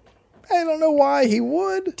pressure? I don't know why he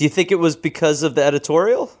would. Do you think it was because of the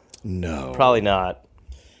editorial? No. Probably not.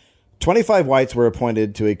 25 whites were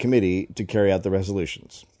appointed to a committee to carry out the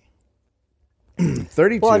resolutions.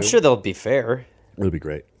 32. Well, I'm sure they'll be fair. It'll be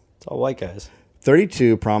great. It's all white guys.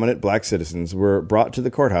 32 prominent black citizens were brought to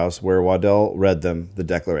the courthouse where Waddell read them the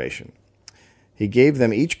declaration. He gave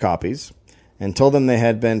them each copies and told them they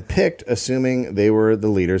had been picked assuming they were the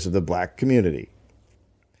leaders of the black community.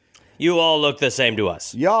 You all look the same to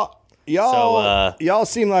us. Y'all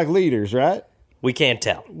seem like leaders, right? We can't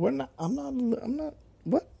tell. I'm not,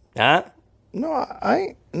 what? Huh? No, I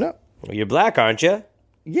ain't, no. Well, you're black, aren't you?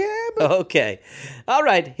 Yeah, but... Okay. All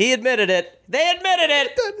right. He admitted it. They admitted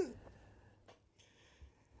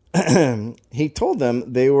it. He told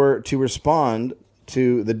them they were to respond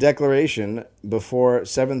to the declaration before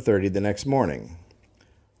 7:30 the next morning.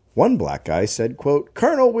 One black guy said, quote,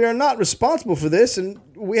 "Colonel, we are not responsible for this and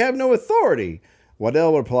we have no authority."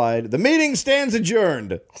 Waddell replied, "The meeting stands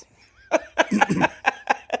adjourned."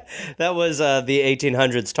 That was the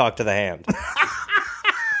 1800s talk to the hand.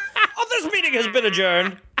 This meeting has been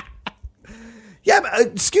adjourned. Yeah, but,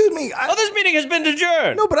 excuse me. This meeting has been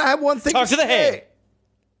adjourned. No, but I have one thing Talk to the say. hand.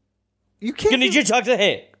 You can't. I need you to talk to the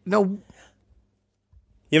hand. No.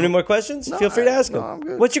 You have any more questions? No, Feel free to ask them. no, I'm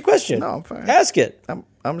good. What's your question? No, I'm fine. Ask it.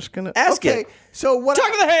 I'm just gonna Ask okay. it. So what?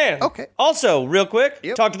 Talk to the hand. Okay. Also, real quick,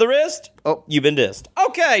 Yep. talk to the wrist. Oh. You've been dissed.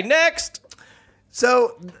 Okay, next.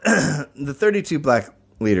 So the 32 black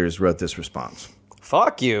leaders wrote this response.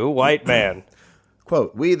 Fuck you, white man.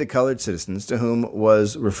 Quote, we, the colored citizens, to whom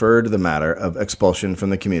was referred the matter of expulsion from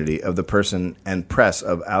the community of the person and press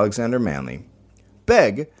of Alexander Manley,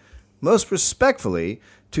 beg, most respectfully,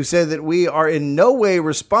 to say that we are in no way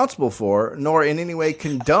responsible for, nor in any way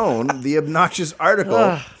condone the obnoxious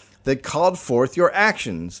article that called forth your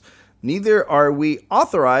actions. Neither are we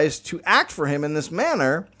authorized to act for him in this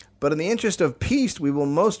manner, but in the interest of peace, we will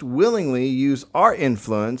most willingly use our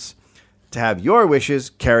influence to have your wishes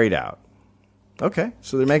carried out. Okay,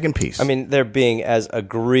 so they're making peace. I mean, they're being as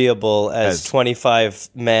agreeable as 25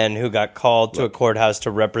 men who got called to a courthouse to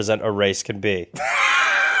represent a race can be.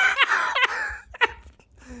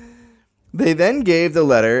 They then gave the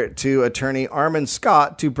letter to attorney Armin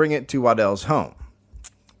Scott to bring it to Waddell's home.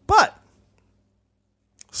 But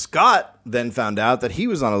Scott then found out that he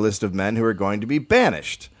was on a list of men who were going to be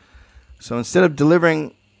banished. So instead of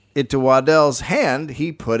delivering it to Waddell's hand,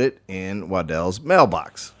 he put it in Waddell's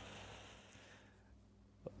mailbox.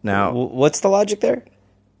 Now, What's the logic there?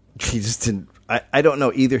 he just didn't. I don't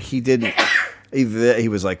know. Either he didn't. Either he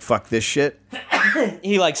was like, fuck this shit.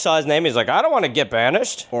 He saw his name. He's like, I don't want to get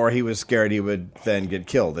banished. Or he was scared he would then get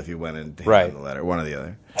killed if he went and handed Right. the letter. One or the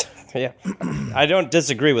other. Yeah. I don't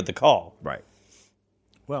disagree with the call. Right.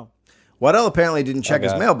 Well, Waddell apparently didn't check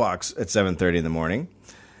his God. mailbox at 7:30 in the morning.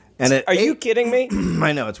 And at Are you kidding me?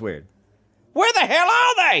 I know, it's weird. Where the hell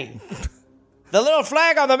are they? The little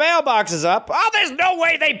flag on the mailbox is up. Oh, there's no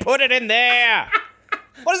way they put it in there.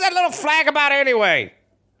 What is that little flag about anyway?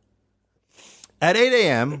 At 8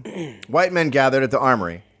 a.m., white men gathered at the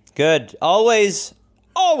armory. Good. Always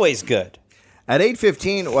good. At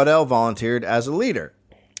 8:15, Waddell volunteered as a leader.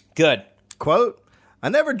 Good. Quote, I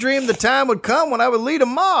never dreamed the time would come when I would lead a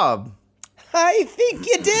mob. I think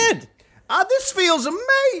you did. This feels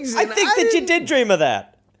amazing. I think that you did dream of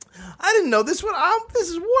that. I didn't know this one. This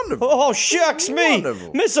is wonderful. Oh, shucks me.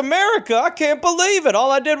 Wonderful. Miss America, I can't believe it.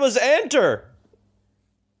 All I did was enter.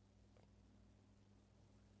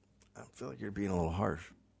 I feel like you're being a little harsh.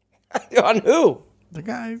 On who? The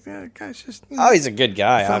guy's just... Oh, he's a good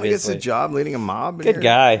guy, finally gets obviously. a job leading a mob. And Good you're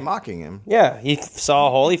guy. mocking him. Yeah, he saw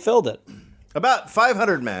a hole, he filled it. About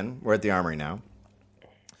 500 men were at the armory now.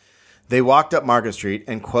 They walked up Market Street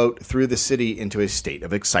and, quote, threw the city into a state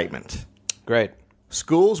of excitement. Great.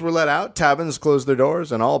 Schools were let out, taverns closed their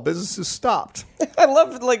doors, and all businesses stopped. I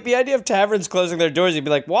love the idea of taverns closing their doors. You'd be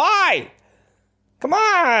like, why? Come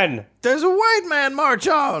on. There's a white man march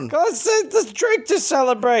on. Let's drink to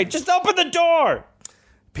celebrate. Just open the door.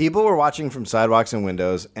 People were watching from sidewalks and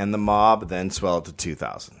windows, and the mob then swelled to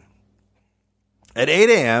 2,000. At 8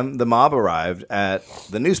 a.m., the mob arrived at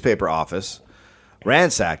the newspaper office,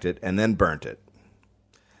 ransacked it, and then burnt it.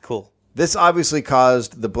 Cool. This obviously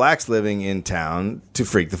caused the blacks living in town to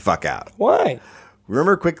freak the fuck out. Why?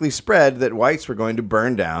 Rumor quickly spread that whites were going to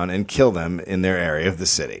burn down and kill them in their area of the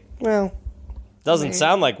city. Well, doesn't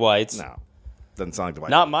sound like whites. No, doesn't sound like the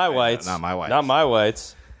whites. Not my whites. Not my whites. Not my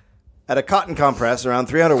whites. At a cotton compress, around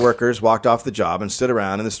 300 workers walked off the job and stood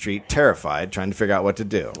around in the street, terrified, trying to figure out what to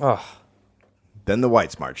do. Ugh. Then the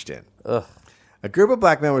whites marched in. Ugh. A group of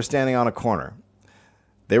black men were standing on a corner.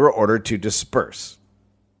 They were ordered to disperse.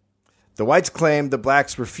 The whites claimed the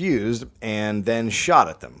blacks refused and then shot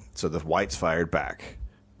at them, so the whites fired back.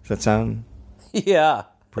 Does that sound? Yeah.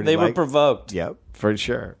 They were like- provoked. Yep, for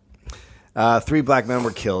sure. 3 black men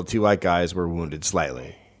were killed. 2 white guys were wounded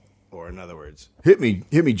slightly. Or in other words, hit me,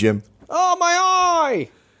 Jim. Oh, my eye!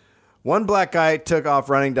 1 black guy took off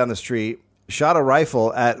running down the street, shot a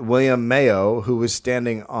rifle at William Mayo, who was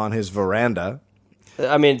standing on his veranda.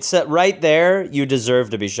 I mean, right there, you deserve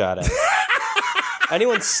to be shot at.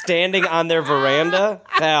 Anyone standing on their veranda,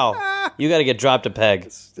 pal, you got to get dropped a peg.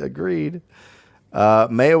 Agreed.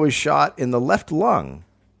 Mayo was shot in the left lung.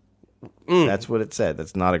 That's what it said.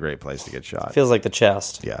 That's not a great place to get shot. Feels like the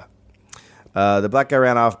chest. Yeah. The black guy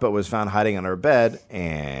ran off but was found hiding under a bed,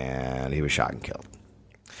 and he was shot and killed.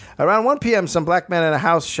 Around 1 p.m., some black men in a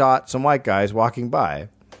house shot some white guys walking by.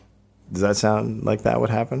 Does that sound like that would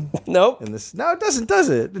happen? Nope. In this? No, it doesn't, does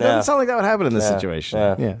it? It doesn't sound like that would happen in this situation.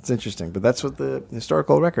 Yeah. Yeah, it's interesting, but that's what the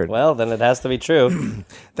historical record. Well, then it has to be true.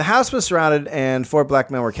 The house was surrounded, and 4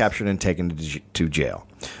 black men were captured and taken to jail.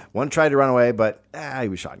 1 tried to run away, but he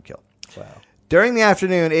was shot and killed. Wow. During the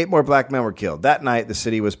afternoon, 8 more black men were killed. That night, the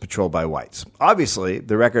city was patrolled by whites. Obviously,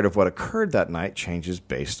 the record of what occurred that night changes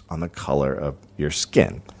based on the color of your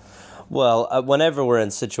skin. Well, whenever we're in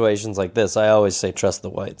situations like this, I always say trust the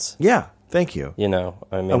whites. Yeah, thank you. You know,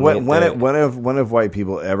 I mean, When have white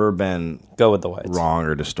people ever been go with the whites wrong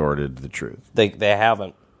or distorted the truth? They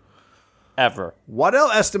haven't ever. Waddell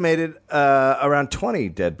estimated around 20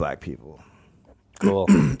 dead black people. Cool.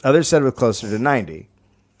 Others said it was closer to 90.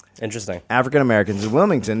 Interesting. African Americans in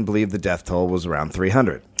Wilmington believed the death toll was around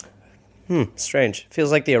 300. Strange.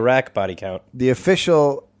 Feels like the Iraq body count. The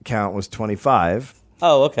official count was 25.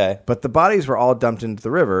 Oh, okay. But the bodies were all dumped into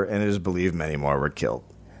the river, and it is believed many more were killed.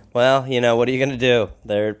 Well, you know, what are you going to do?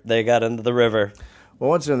 They got into the river.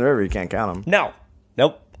 Well, once they're in the river, you can't count them. No.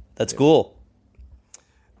 Nope. That's cool.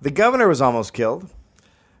 The governor was almost killed.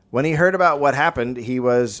 When he heard about what happened, he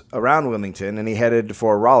was around Wilmington, and he headed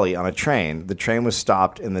for Raleigh on a train. The train was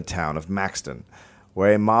stopped in the town of Maxton,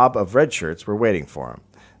 where a mob of red shirts were waiting for him.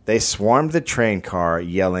 They swarmed the train car,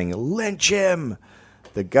 yelling, "Lynch him!"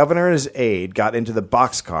 The governor and his aide got into the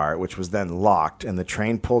boxcar, which was then locked, and the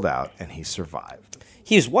train pulled out, and he survived.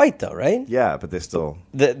 He's white, though, right? Yeah, but they still...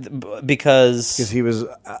 Because he was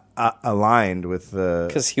aligned with the...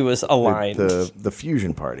 Because he was aligned. The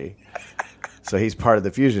Fusion Party. So he's part of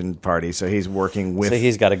the Fusion Party, so he's working with... So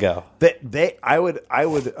he's got to go. I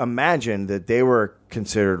would imagine that they were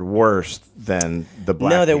considered worse than the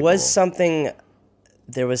black No, there people. was something...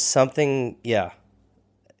 Yeah.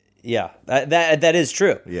 Yeah, that is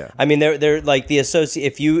true. Yeah. I mean, they're like the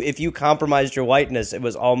associate. If you compromised your whiteness, it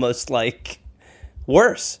was almost like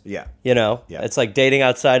worse. Yeah. You know? Yeah. It's like dating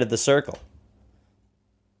outside of the circle.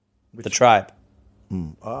 The tribe.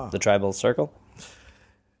 The tribal circle.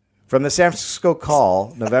 From the San Francisco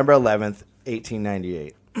Call, November 11th,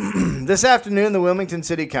 1898. This afternoon, the Wilmington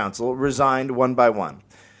City Council resigned one by one.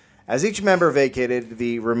 As each member vacated,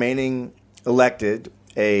 the remaining elected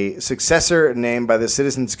a successor named by the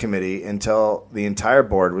Citizens Committee until the entire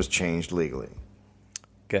board was changed legally.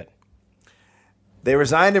 Good. They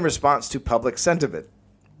resigned in response to public sentiment.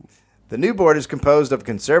 The new board is composed of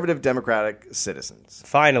conservative Democratic citizens.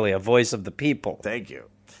 Finally, a voice of the people. Thank you.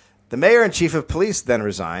 The mayor and chief of police then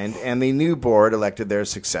resigned, and the new board elected their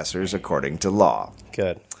successors according to law.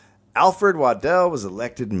 Good. Alfred Waddell was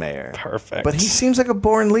elected mayor. Perfect. But he seems like a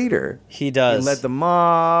born leader. He does. He led the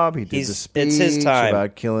mob. He did the speech it's his time.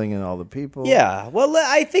 about killing and all the people. Yeah. Well,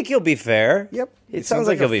 I think he'll be fair. Yep. It sounds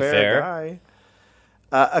like he'll be fair. Guy.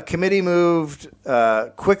 A committee moved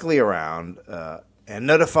quickly around and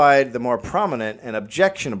notified the more prominent and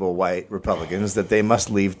objectionable white Republicans that they must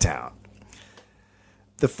leave town.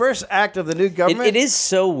 The first act of the new government... It is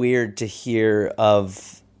so weird to hear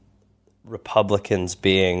of Republicans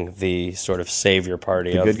being the sort of savior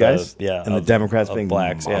party the of good guys? and the Democrats being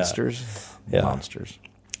blacks, monsters? Yeah. Monsters.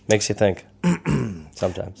 Makes you think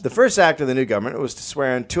sometimes. The first act of the new government was to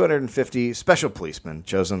swear in 250 special policemen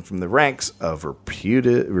chosen from the ranks of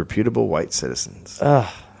reputable white citizens.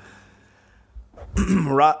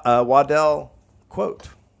 Waddell, quote,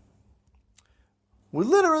 "We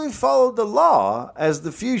literally followed the law as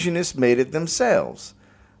the fusionists made it themselves.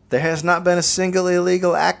 There has not been a single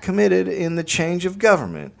illegal act committed in the change of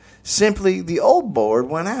government. Simply, the old board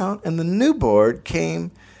went out and the new board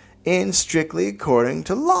came in strictly according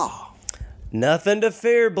to law." Nothing to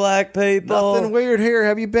fear, black people. Nothing weird here.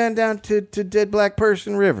 Have you been down to Dead Black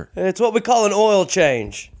Person River? It's what we call an oil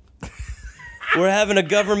change. We're having a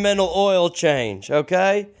governmental oil change,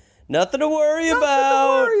 okay? Nothing to worry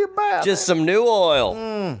about. Just some new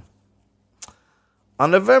oil. On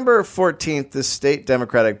November 14th, the state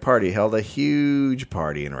Democratic Party held a huge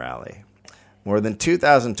party in Raleigh. More than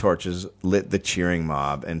 2,000 torches lit the cheering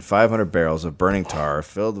mob, and 500 barrels of burning tar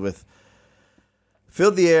filled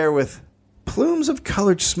the air with plumes of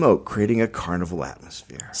colored smoke, creating a carnival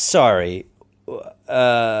atmosphere. Sorry. They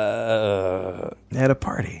had a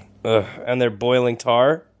party. And they're boiling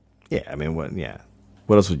tar? Yeah, I mean, what? Yeah.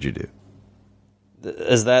 What else would you do?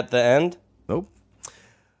 Is that the end? Nope.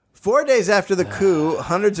 4 days after the coup,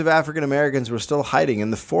 hundreds of African Americans were still hiding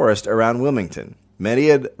in the forest around Wilmington. Many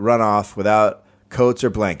had run off without coats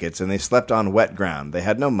or blankets, and they slept on wet ground. They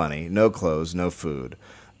had no money, no clothes, no food.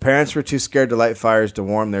 Parents were too scared to light fires to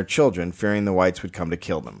warm their children, fearing the whites would come to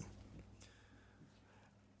kill them.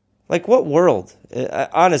 Like, what world?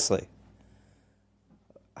 Honestly.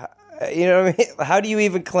 You know what I mean? How do you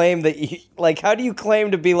even claim that you... Like, how do you claim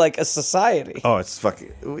to be, like, a society? Oh, it's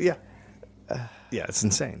fucking... Yeah. Yeah, it's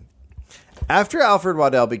insane. After Alfred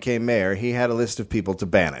Waddell became mayor, he had a list of people to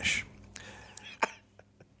banish.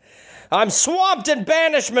 I'm swamped in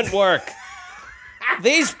banishment work.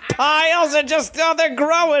 These piles are just, they're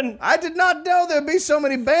growing. I did not know there'd be so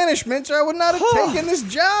many banishments, or I would not have taken this Oh,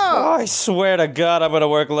 job. I swear to God, I'm going to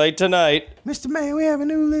work late tonight. Mr. Mayor, we have a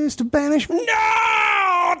new list of banishments.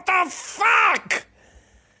 No! What the fuck?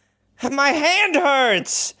 My hand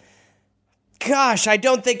hurts. Gosh, I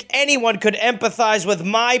don't think anyone could empathize with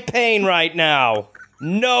my pain right now.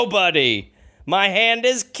 Nobody. My hand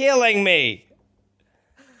is killing me.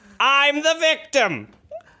 I'm the victim.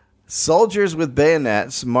 Soldiers with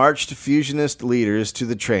bayonets marched fusionist leaders to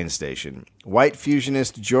the train station. White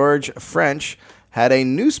fusionist George French had a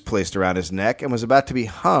noose placed around his neck and was about to be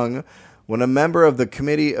hung when a member of the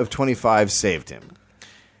Committee of 25 saved him.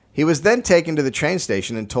 He was then taken to the train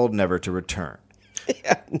station and told never to return.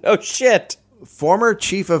 Yeah, no shit. Former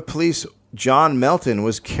Chief of Police John Melton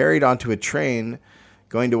was carried onto a train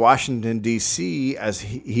going to Washington, D.C. as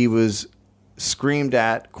he was screamed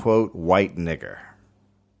at, quote, white nigger.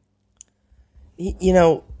 You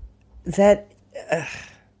know, that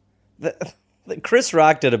Chris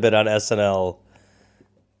Rock did a bit on SNL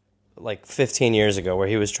like 15 years ago where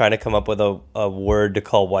he was trying to come up with a word to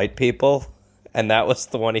call white people, and that was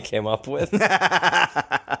the one he came up with.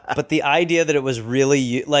 But the idea that it was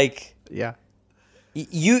really like, yeah,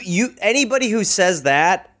 you anybody who says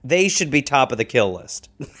that, they should be top of the kill list.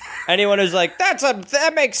 Anyone who's like,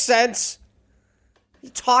 that makes sense. What are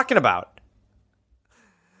you talking about?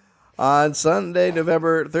 On Sunday,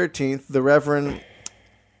 November 13th, the Reverend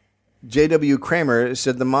J.W. Kramer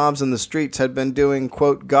said the mobs in the streets had been doing,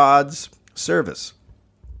 quote, God's service.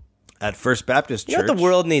 At First Baptist Church. You know what the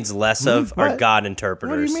world needs less of are What? God interpreters.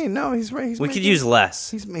 What do you mean? No, he's right. We could use less.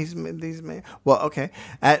 He's well, okay.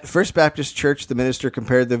 At First Baptist Church, the minister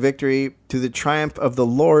compared the victory to the triumph of the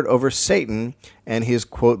Lord over Satan and his,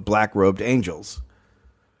 quote, black-robed angels.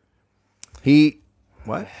 He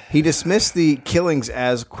dismissed the killings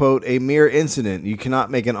as, quote, a mere incident. You cannot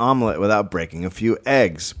make an omelet without breaking a few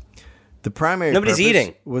eggs. The primary Nobody's purpose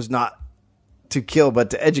eating. was not to kill, but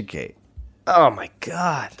to educate. Oh my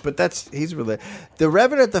God. But he's related. The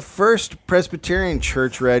Reverend at the First Presbyterian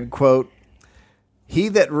Church read, quote, he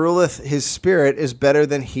that ruleth his spirit is better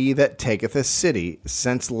than he that taketh a city.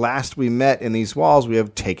 Since last we met in these walls, we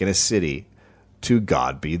have taken a city. To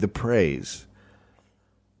God be the praise.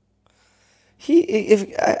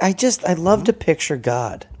 I love to picture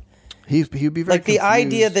God. He'd be very like the confused.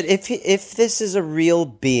 idea that if this is a real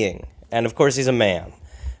being, and of course he's a man,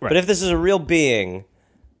 but if this is a real being,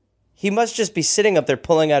 he must just be sitting up there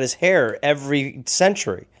pulling out his hair every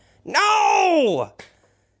century. No!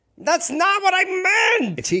 That's not what I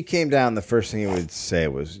meant! If he came down, the first thing he would say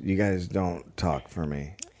was, you guys don't talk for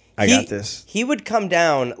me. I got this. He would come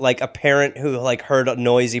down like a parent who like heard a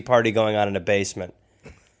noisy party going on in a basement.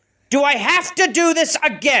 Do I have to do this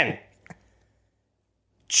again?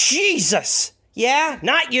 Jesus! Yeah?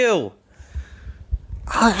 Not you.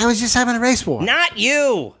 Oh, I was just having a race war. Not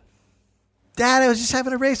you. Dad, I was just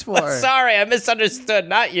having a race war. Sorry, I misunderstood.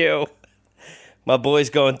 Not you. My boy's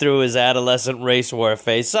going through his adolescent race war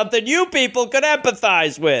phase. Something you people could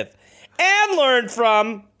empathize with and learn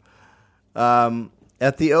from.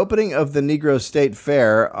 At the opening of the Negro State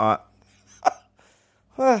Fair,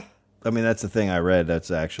 I mean, that's the thing I read. That's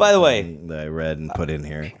actually By the way, that I read and put in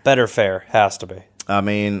here. Better fare has to be. I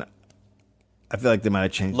mean, I feel like they might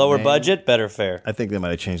have changed Lower the name. budget, better fare. I think they might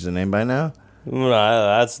have changed the name by now.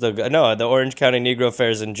 The Orange County Negro Fair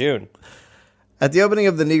is in June. At the opening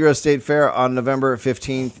of the Negro State Fair on November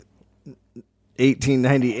 15th,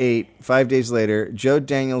 1898, 5 days later, Joe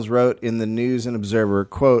Daniels wrote in the News and Observer,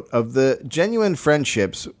 quote, of the genuine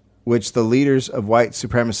friendships which the leaders of white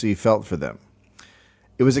supremacy felt for them.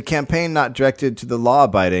 It was a campaign not directed to the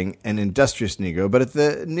law-abiding and industrious Negro, but at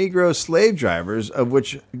the Negro slave drivers, of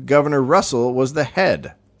which Governor Russell was the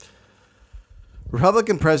head.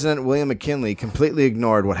 Republican President William McKinley completely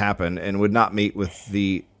ignored what happened and would not meet with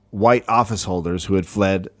the white office holders who had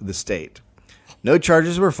fled the state. No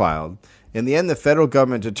charges were filed. In the end, the federal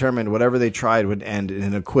government determined whatever they tried would end in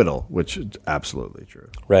an acquittal, which is absolutely true.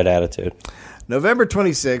 Right attitude. November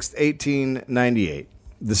 26th, 1898,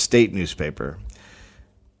 the state newspaper.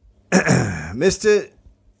 Mr.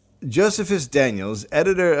 Josephus Daniels,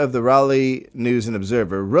 editor of the Raleigh News and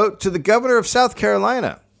Observer, wrote to the governor of South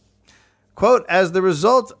Carolina, quote, as the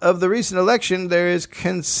result of the recent election, there is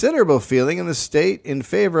considerable feeling in the state in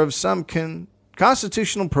favor of some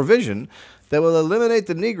constitutional provision that will eliminate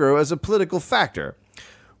the Negro as a political factor.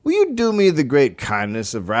 Will you do me the great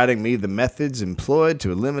kindness of writing me the methods employed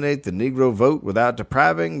to eliminate the Negro vote without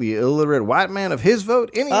depriving the illiterate white man of his vote?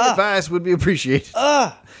 Any advice would be appreciated.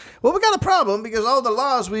 Well, we got a problem because all the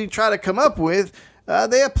laws we try to come up with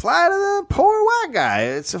they apply to the poor white guy.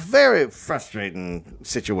 It's a very frustrating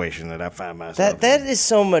situation that I find myself That in. is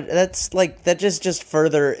so much. That's like that just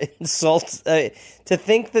further insults to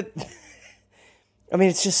think that. I mean,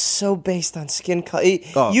 it's just so based on skin color.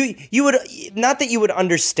 You would not that you would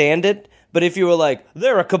understand it, but if you were like,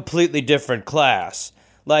 they're a completely different class,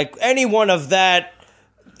 like anyone of that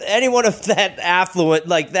affluent,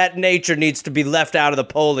 like that nature needs to be left out of the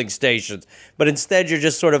polling stations. But instead, you're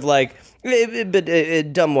just sort of like,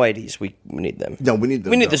 dumb whiteys. We need them. No, we need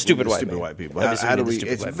the stupid white people. Obviously, How do we?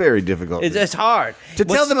 It's very difficult. It's hard to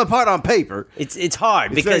tell them apart on paper. It's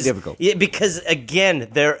hard because very difficult. Because again,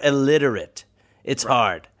 they're illiterate. It's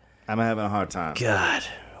hard. I'm having a hard time. God,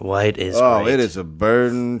 white is Oh, great. it is a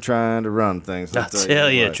burden trying to run things. I'll tell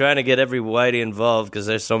you, trying to get every whitey involved because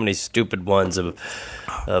there's so many stupid ones of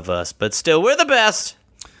us. But still, we're the best.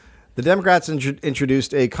 The Democrats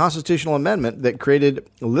introduced a constitutional amendment that created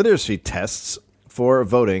literacy tests for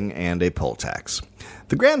voting and a poll tax.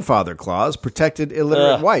 The grandfather clause protected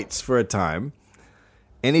illiterate whites for a time.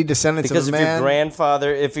 Any descendants Because of a man...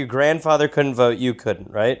 if your grandfather couldn't vote, you couldn't,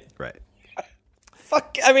 right? Right.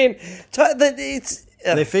 Fuck, I mean, it's...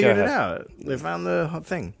 They figured it out. They found the whole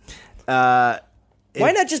thing. Why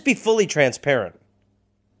not just be fully transparent?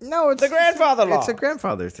 No, it's the grandfather law. It's a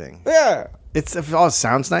grandfather thing. Yeah. If it all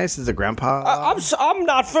sounds nice, it's a grandpa law. I'm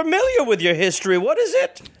not familiar with your history. What is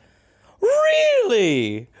it?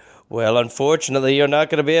 Really? Well, unfortunately, you're not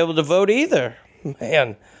going to be able to vote either.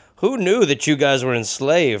 Man, who knew that you guys were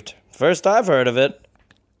enslaved? First I've heard of it.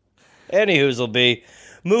 Anywho's'll be.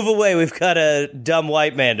 Move away, we've got a dumb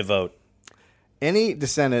white man to vote. Any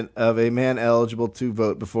descendant of a man eligible to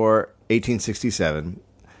vote before 1867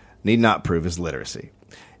 need not prove his literacy.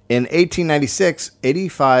 In 1896,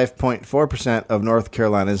 85.4% of North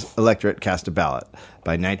Carolina's electorate cast a ballot.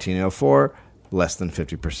 By 1904, less than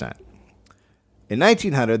 50%. In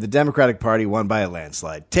 1900, the Democratic Party won by a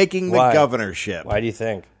landslide, taking the governorship. Why do you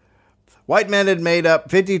think? White men had made up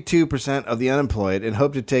 52% of the unemployed and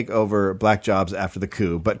hoped to take over black jobs after the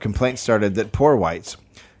coup, but complaints started that poor whites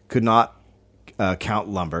could not count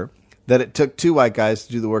lumber, that it took two white guys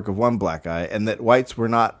to do the work of one black guy, and that whites were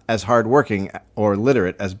not as hardworking or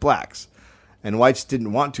literate as blacks, and whites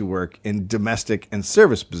didn't want to work in domestic and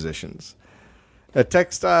service positions. A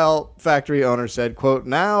textile factory owner said, quote,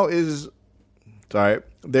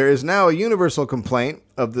 there is now a universal complaint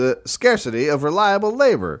of the scarcity of reliable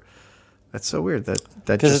labor. That's so weird that just happened.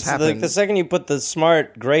 Because it's like the second you put the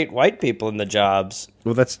smart, great white people in the jobs.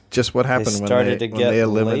 Well, that's just what happened when they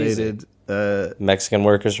eliminated Mexican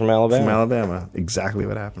workers from Alabama. From Alabama, exactly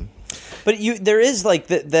what happened. But there is like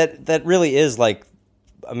that really is like,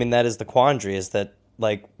 I mean, that is the quandary, is that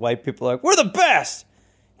like white people are like, we're the best.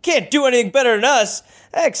 Can't do anything better than us,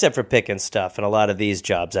 except for picking stuff. And a lot of these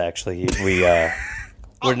jobs, actually, we're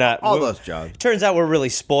not. All those jobs. Turns out we're really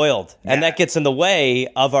spoiled, and that gets in the way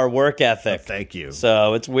of our work ethic. Oh, thank you.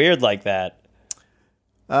 So it's weird like that.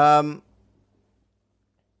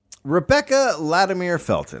 Rebecca Latimer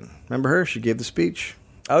Felton. Remember her? She gave the speech.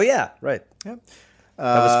 Oh, yeah. Right. Yep.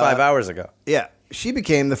 That was 5 hours ago. Yeah. She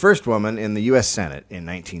became the first woman in the U.S. Senate in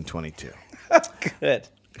 1922. Good.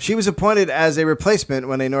 She was appointed as a replacement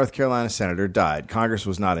when a North Carolina senator died. Congress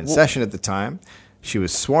was not in session at the time. She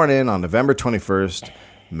was sworn in on November 21st,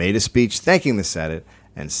 made a speech thanking the Senate,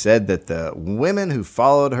 and said that the women who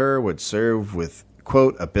followed her would serve with,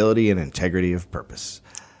 quote, ability and integrity of purpose.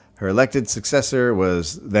 Her elected successor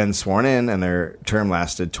was then sworn in, and their term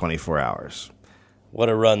lasted 24 hours. What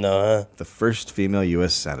a run, though, huh? The first female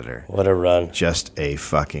U.S. senator. What a run. Just a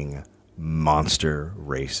fucking monster,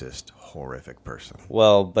 racist, horrific person.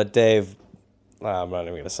 Well, but Dave, I'm not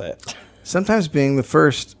even going to say it. Sometimes being the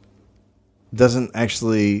first doesn't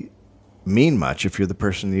actually mean much if you're the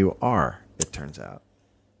person you are, it turns out.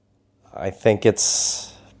 I think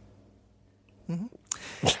it's...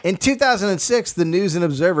 In 2006, the News and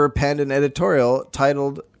Observer penned an editorial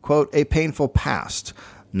titled, quote, A Painful Past,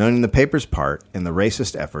 noting the paper's part in the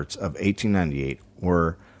racist efforts of 1898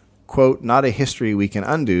 were, quote, not a history we can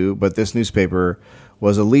undo, but this newspaper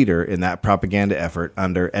was a leader in that propaganda effort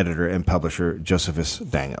under editor and publisher Josephus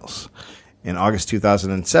Daniels. In August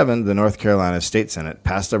 2007, the North Carolina State Senate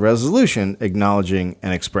passed a resolution acknowledging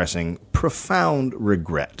and expressing profound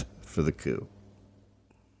regret for the coup.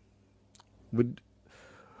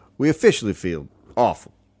 We officially feel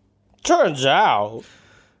awful. Turns out,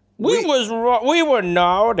 we were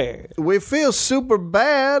naughty. We feel super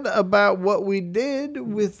bad about what we did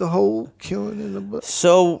with the whole killing and the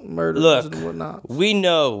murders and whatnot. We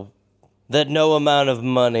know that no amount of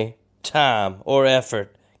money, time, or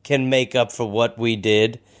effort can make up for what we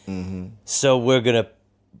did. Mm-hmm. So we're going to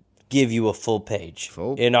give you a full page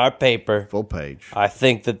Full- in our paper. Full page. I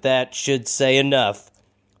think that should say enough.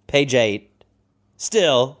 Page 8.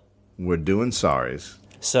 Still. We're doing sorries.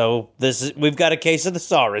 So we've got a case of the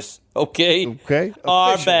sorries. Okay? Okay.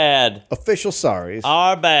 Our Official. bad. Official sorries.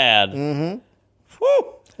 Our bad. Mm-hmm.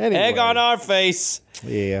 Woo! Anyway. Egg on our face.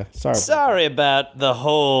 Yeah. Sorry. Sorry about the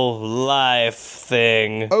whole life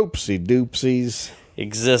thing. Oopsie doopsies.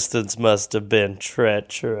 Existence must have been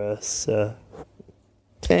treacherous.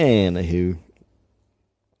 Anywho.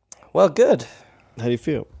 Well, good. How do you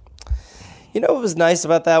feel? You know what was nice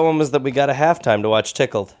about that one was that we got a halftime to watch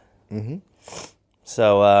Tickled. Mm-hmm.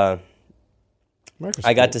 So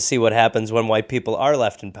I got to see what happens when white people are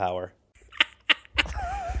left in power.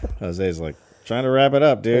 Jose's like, trying to wrap it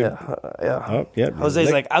up, dude. Yeah. Oh, yeah.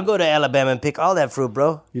 Jose's like, I'll go to Alabama and pick all that fruit,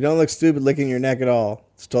 bro. You don't look stupid licking your neck at all.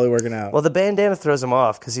 It's totally working out. Well, the bandana throws him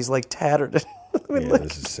off because he's like tattered.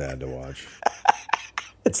 This is sad to watch.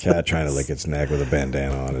 Cat trying to lick its neck with a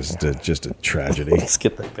bandana on is just a tragedy. Let's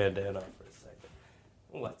get that bandana off for a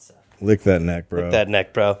second. What's up? Lick that neck, bro. Lick that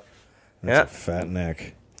neck, bro. That's a fat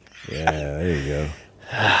neck. Yeah, there you go.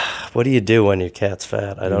 What do you do when your cat's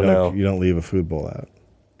fat? I don't know. You don't leave a food bowl out.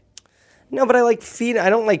 No, but I like feed.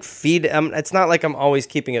 I don't like feed. It's not like I'm always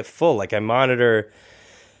keeping it full. Like I monitor.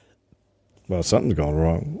 Well, something's going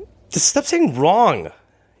wrong. Just stop saying wrong. What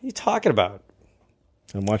are you talking about?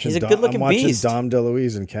 I'm watching. He's a good-looking I'm watching beast. Dom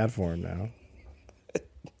DeLuise in cat form now.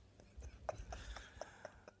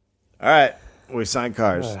 All right, we sign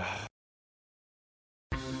cars.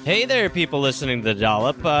 Hey there, people listening to the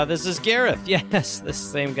Dollop. This is Gareth. Yes, this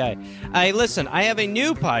same guy. Listen, I have a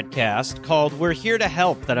new podcast called We're Here to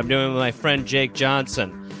Help that I'm doing with my friend Jake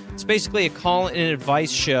Johnson. It's basically a call and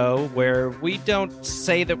advice show where we don't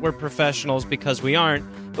say that we're professionals because we aren't,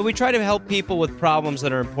 but we try to help people with problems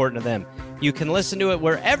that are important to them. You can listen to it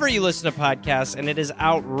wherever you listen to podcasts, and it is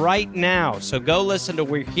out right now. So go listen to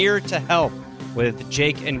We're Here to Help with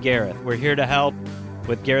Jake and Gareth. We're Here to Help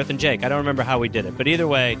with Gareth and Jake. I don't remember how we did it, but either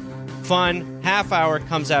way, fun, half hour,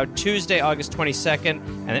 comes out Tuesday, August 22nd,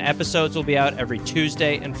 and the episodes will be out every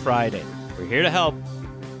Tuesday and Friday. We're here to help.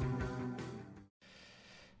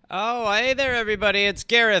 Oh, hey there, everybody. It's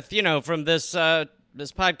Gareth, from this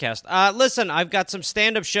podcast. Listen, I've got some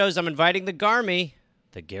stand-up shows I'm inviting the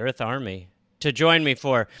Gareth Army, to join me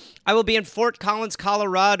for. I will be in Fort Collins,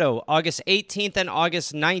 Colorado, August 18th and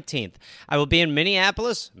August 19th. I will be in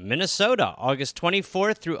Minneapolis, Minnesota, August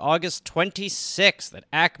 24th through August 26th at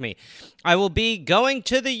Acme. I will be going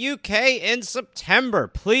to the UK in September.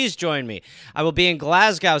 Please join me. I will be in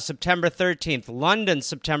Glasgow, September 13th, London,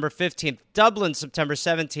 September 15th, Dublin, September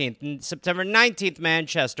 17th, and September 19th,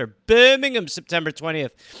 Manchester, Birmingham, September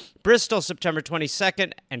 20th, Bristol, September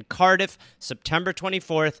 22nd, and Cardiff, September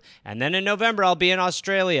 24th. And then in November, I'll be in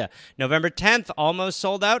Australia. November 10th, almost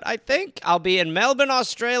sold out, I think. I'll be in Melbourne,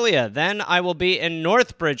 Australia. Then I will be in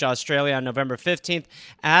Northbridge, Australia on November 15th.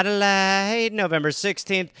 Adelaide, November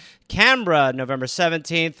 16th. Canberra, November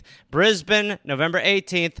 17th. Brisbane, November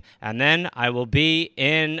 18th. And then I will be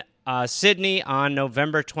in Sydney on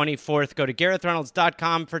November 24th. Go to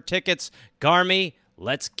GarethReynolds.com for tickets. Garmy,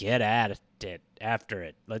 let's get at it after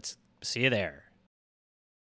it. Let's see you there.